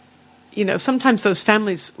most. Sometimes those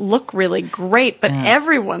families look really great, but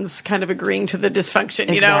everyone's kind of agreeing to the dysfunction.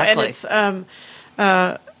 And it's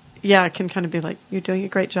it can kind of be like, you're doing a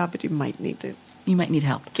great job, but you might need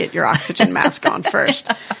help. Get your oxygen mask on first.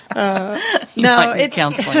 It's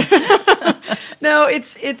counseling. No,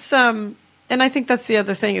 it's and I think that's the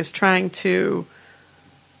other thing is trying to,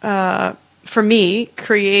 for me,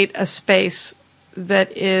 create a space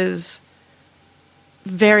that is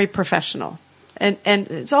very professional, and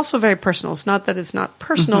it's also very personal. It's not that it's not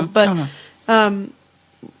personal, but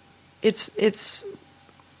it's.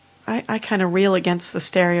 I kind of reel against the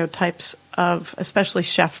stereotypes of, especially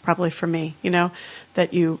chef, probably for me,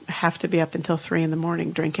 that you have to be up until 3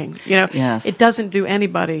 a.m. drinking. Yes. It doesn't do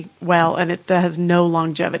anybody well, and it has no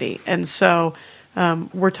longevity. And so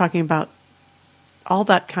we're talking about all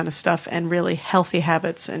that kind of stuff and really healthy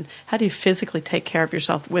habits and how do you physically take care of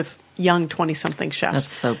yourself with young 20-something chefs. That's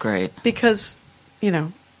so great. Because,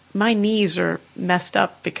 my knees are messed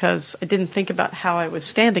up because I didn't think about how I was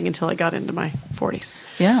standing until I got into my 40s.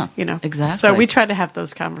 Yeah, exactly. So we try to have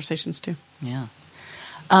those conversations too. Yeah.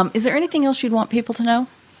 Is there anything else you'd want people to know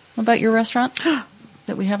about your restaurant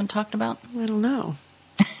that we haven't talked about? I don't know.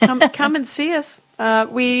 Come and see us.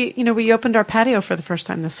 We opened our patio for the first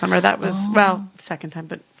time this summer. That was, second time,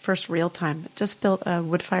 but first real time. Just built a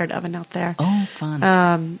wood-fired oven out there. Oh,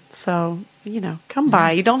 fun. So, come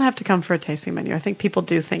by. You don't have to come for a tasting menu. I think people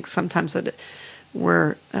do think sometimes that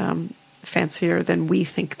we're fancier than we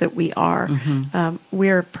think that we are.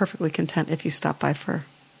 We're perfectly content if you stop by for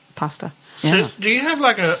pasta. Yeah. So do you have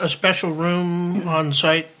like a special room on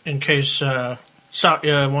site in case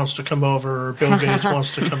Satya wants to come over or Bill Gates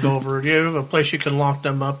wants to come over? Do you have a place you can lock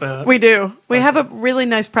them up at? We do. We have a really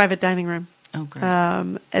nice private dining room. Oh, great.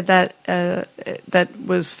 That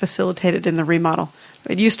was facilitated in the remodel.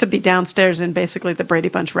 It used to be downstairs in basically the Brady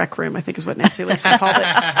Bunch rec room, I think is what Nancy Lacey called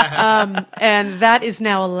it. And that is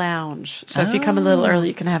now a lounge. So if you come a little early,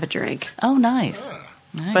 you can have a drink. Oh, nice.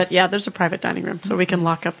 Nice. But yeah, there's a private dining room, so we can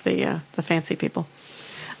lock up the fancy people.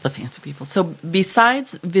 The fancy people. So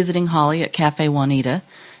besides visiting Holly at Café Juanita,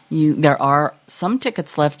 there are some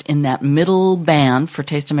tickets left in that middle band for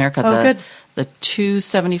Taste America. Good. The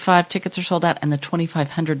 $275 tickets are sold out, and the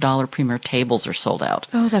 $2,500 premier tables are sold out.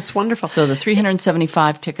 Oh, that's wonderful. So the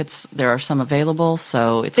 375 tickets, there are some available.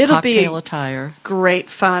 So it'll cocktail attire. Great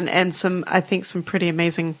fun, and I think some pretty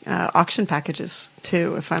amazing auction packages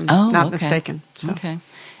too, if I'm not mistaken. So. Okay.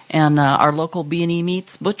 And our local B&E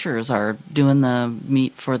Meats butchers are doing the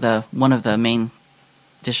meat for one of the main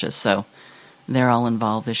dishes. So they're all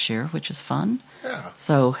involved this year, which is fun. Yeah.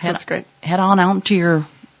 So that's great. Head on out to your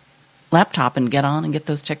laptop and get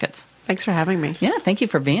those tickets. Thanks for having me. Yeah, thank you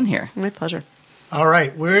for being here. My pleasure. All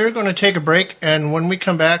right, we're going to take a break, and when we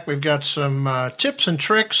come back, we've got some tips and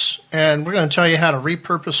tricks, and we're going to tell you how to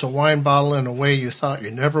repurpose a wine bottle in a way you thought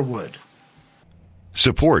you never would.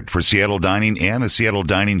 Support for Seattle Dining and the Seattle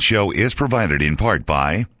Dining Show is provided in part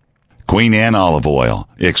by Queen Anne Olive Oil.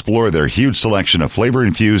 Explore their huge selection of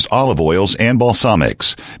flavor-infused olive oils and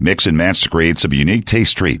balsamics. Mix and match to create some unique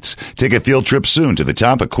taste treats. Take a field trip soon to the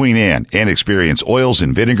top of Queen Anne and experience oils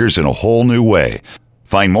and vinegars in a whole new way.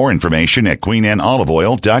 Find more information at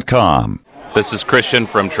queenanneoliveoil.com. This is Christian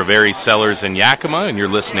from Treveri Cellars in Yakima, and you're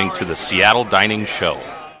listening to the Seattle Dining Show.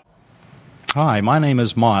 Hi, my name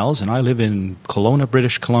is Miles, and I live in Kelowna,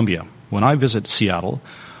 British Columbia. When I visit Seattle,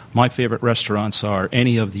 my favorite restaurants are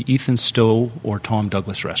any of the Ethan Stowe or Tom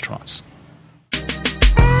Douglas restaurants.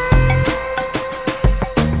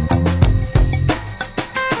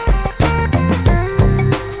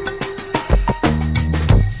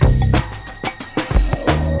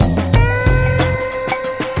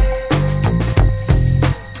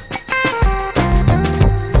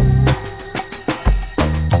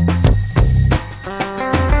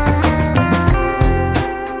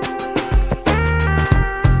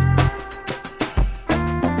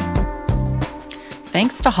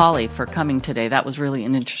 Thanks to Holly for coming today. That was really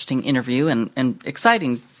an interesting interview and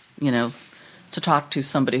exciting, to talk to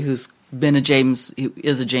somebody who is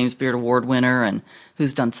a James Beard Award winner and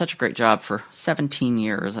who's done such a great job for 17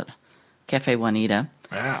 years at Café Juanita.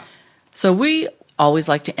 Wow. So we always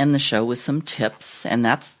like to end the show with some tips, and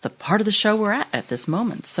that's the part of the show we're at this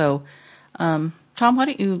moment. So, Tom, why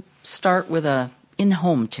don't you start with a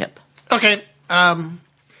in-home tip? Okay. I've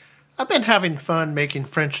been having fun making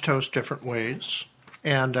French toast different ways.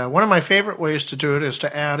 And one of my favorite ways to do it is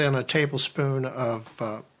to add in a tablespoon of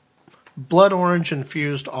blood orange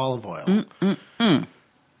infused olive oil.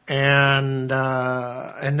 And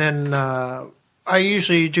then I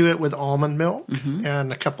usually do it with almond milk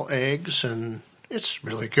and a couple eggs, and it's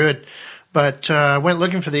really good. But I went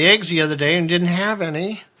looking for the eggs the other day and didn't have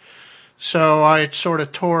any. So I sort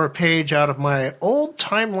of tore a page out of my old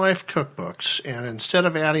Time Life cookbooks, and instead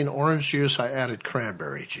of adding orange juice, I added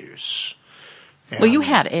cranberry juice. Well, you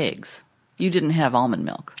had eggs. You didn't have almond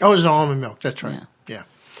milk. Oh, it was almond milk. That's right. Yeah.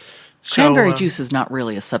 Cranberry juice is not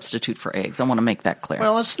really a substitute for eggs. I want to make that clear.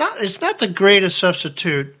 Well, it's not the greatest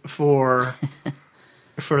substitute for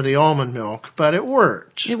the almond milk, but it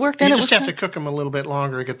worked. It worked. You and just have to cook them a little bit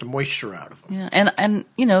longer to get the moisture out of them. Yeah, and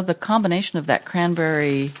the combination of that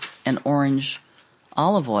cranberry and orange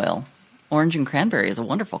olive oil, orange and cranberry, is a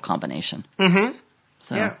wonderful combination. Mm-hmm.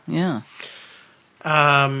 So yeah.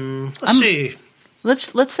 Let's see.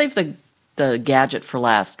 Let's save the gadget for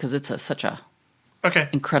last because it's such a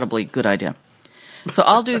incredibly good idea. So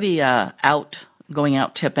I'll do the going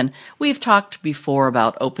out tip, and we've talked before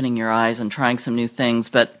about opening your eyes and trying some new things,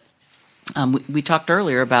 but we talked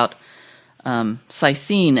earlier about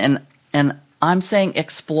Saisine, and I'm saying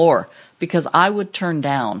explore because I would turn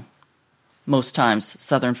down most times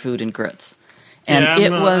Southern food and grits. And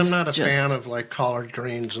I'm not a fan of like collard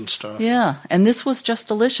greens and stuff. Yeah, and this was just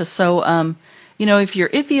delicious. So, if you're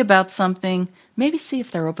iffy about something, maybe see if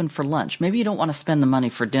they're open for lunch. Maybe you don't want to spend the money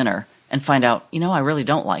for dinner and find out, I really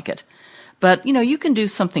don't like it. But, you can do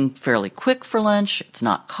something fairly quick for lunch. It's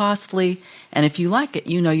not costly. And if you like it,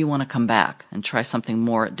 you want to come back and try something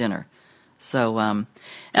more at dinner. So,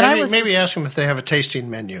 maybe ask them if they have a tasting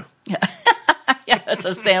menu. Yeah. Yeah, it's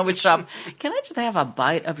a sandwich shop. Can I just have a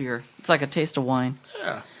bite of it's like a taste of wine?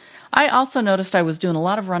 Yeah. I also noticed I was doing a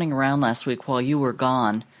lot of running around last week while you were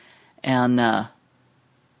gone, and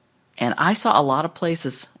I saw a lot of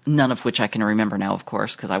places, none of which I can remember now, of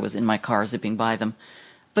course, because I was in my car zipping by them.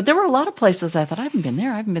 But there were a lot of places I thought, I haven't been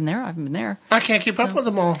there. I can't keep up with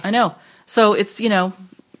them all. I know. So it's,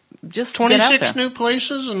 just 26 new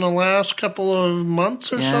places in the last couple of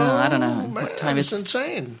months or so. Yeah, I don't know. Man, what time it's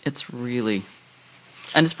insane. It's really,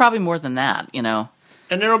 and it's probably more than that,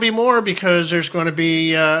 And there will be more because there's going to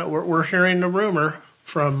be, we're hearing the rumor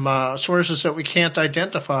from sources that we can't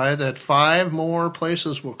identify that 5 more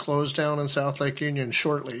places will close down in South Lake Union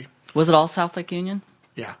shortly. Was it all South Lake Union?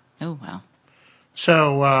 Yeah. Oh, wow.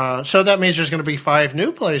 So that means there's going to be 5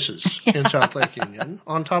 new places in South Lake Union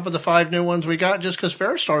on top of the 5 new ones we got just because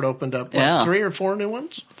Fair Start opened up. What, 3 or 4 new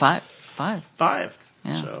ones? 5. 5.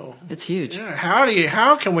 Yeah. So it's huge. Yeah.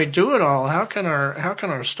 How can we do it all? How can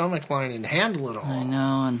our stomach lining handle it all? I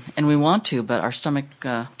know, and we want to, but our stomach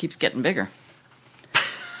keeps getting bigger.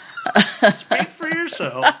 Speak for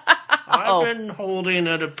yourself. I've been holding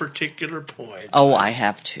at a particular point. Oh, I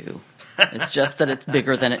have too. It's just that it's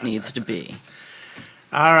bigger than it needs to be.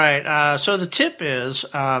 All right. So the tip is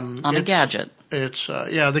on a gadget. It's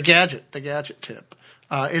the gadget tip.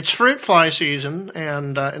 It's fruit fly season,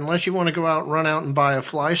 and unless you want to go out, run out and buy a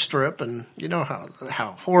fly strip, and you know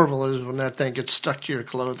how horrible it is when that thing gets stuck to your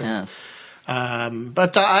clothing. Yes.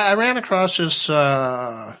 But I ran across this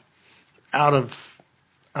I don't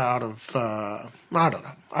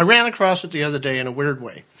know. I ran across it the other day in a weird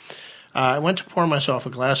way. I went to pour myself a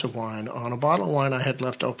glass of wine on a bottle of wine I had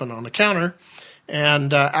left open on the counter,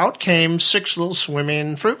 and out came 6 little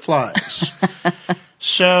swimming fruit flies.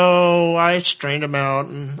 So I strained them out,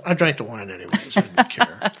 and I drank the wine anyways. I didn't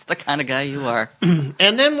care. That's the kind of guy you are.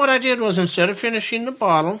 And then what I did was, instead of finishing the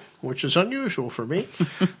bottle, which is unusual for me,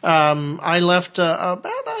 I left about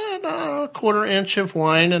a quarter inch of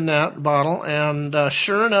wine in that bottle, and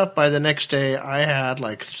sure enough, by the next day, I had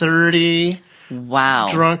like 30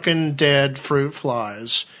 drunken, dead fruit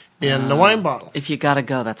flies in the wine bottle. If you got to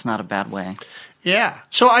go, that's not a bad way. Yeah.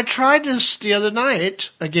 So I tried this the other night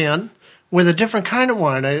again with a different kind of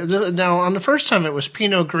wine. Now, on the first time, it was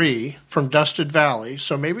Pinot Gris from Dusted Valley.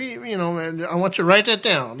 So maybe, I want you to write that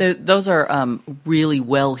down. Those are really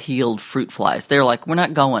well-heeled fruit flies. They're like, we're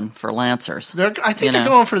not going for Lancers. I think they're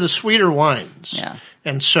going for the sweeter wines. Yeah.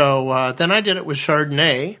 And so then I did it with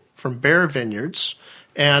Chardonnay from Bear Vineyards.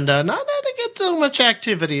 And not to get too much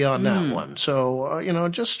activity on that one. So,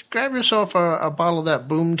 just grab yourself a bottle of that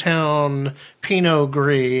Boomtown Pinot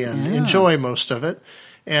Gris and enjoy most of it.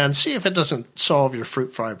 And see if it doesn't solve your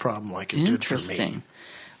fruit fly problem like it did for me.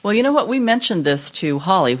 Well, you know what? We mentioned this to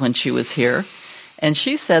Holly when she was here. And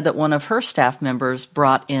she said that one of her staff members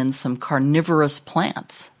brought in some carnivorous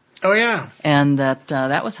plants. Oh, yeah. And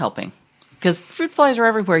that was helping. Because fruit flies are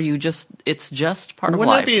everywhere. It's just part of life.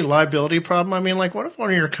 Wouldn't that be a liability problem? I mean, like, what if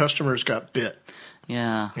one of your customers got bit?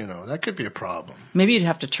 Yeah. That could be a problem. Maybe you'd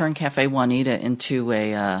have to turn Café Juanita into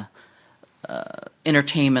a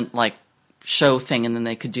entertainment, show thing, and then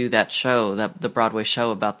they could do that show, the Broadway show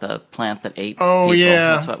about the plant that ate people.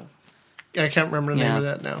 Yeah. That's what, I can't remember the name of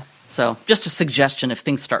that now. So just a suggestion if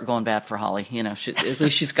things start going bad for Holly. At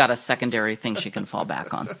least she's got a secondary thing she can fall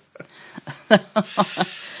back on.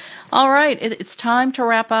 All right, it's time to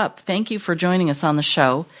wrap up. Thank you for joining us on the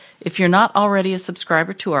show. If you're not already a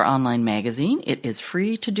subscriber to our online magazine, it is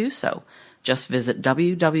free to do so. Just visit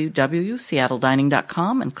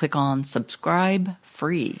www.seattledining.com and click on Subscribe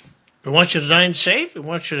Free. We want you to dine safe, we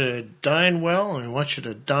want you to dine well, and we want you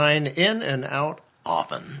to dine in and out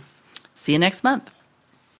often. See you next month.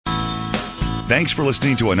 Thanks for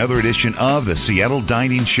listening to another edition of the Seattle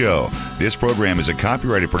Dining Show. This program is a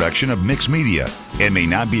copyrighted production of Mixed Media and may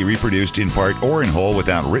not be reproduced in part or in whole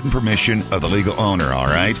without written permission of the legal owner, all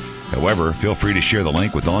right? However, feel free to share the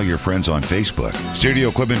link with all your friends on Facebook. Studio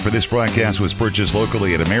equipment for this broadcast was purchased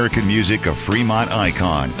locally at American Music of Fremont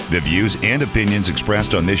Icon. The views and opinions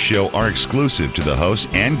expressed on this show are exclusive to the host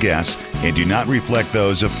and guests and do not reflect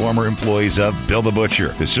those of former employees of Bill the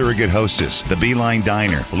Butcher, the Surrogate Hostess, the Beeline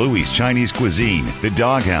Diner, Louie's Chinese Cuisine, the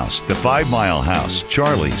Doghouse, the 5 Mile House,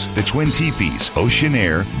 Charlie's, the Twin Teepees, Ocean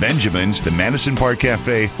Air, Benjamin's, the Madison Park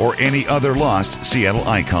Cafe, or any other lost Seattle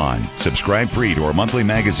icon. Subscribe free to our monthly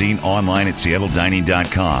magazine online at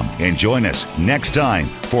seattledining.com and join us next time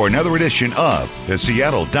for another edition of the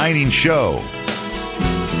Seattle Dining Show.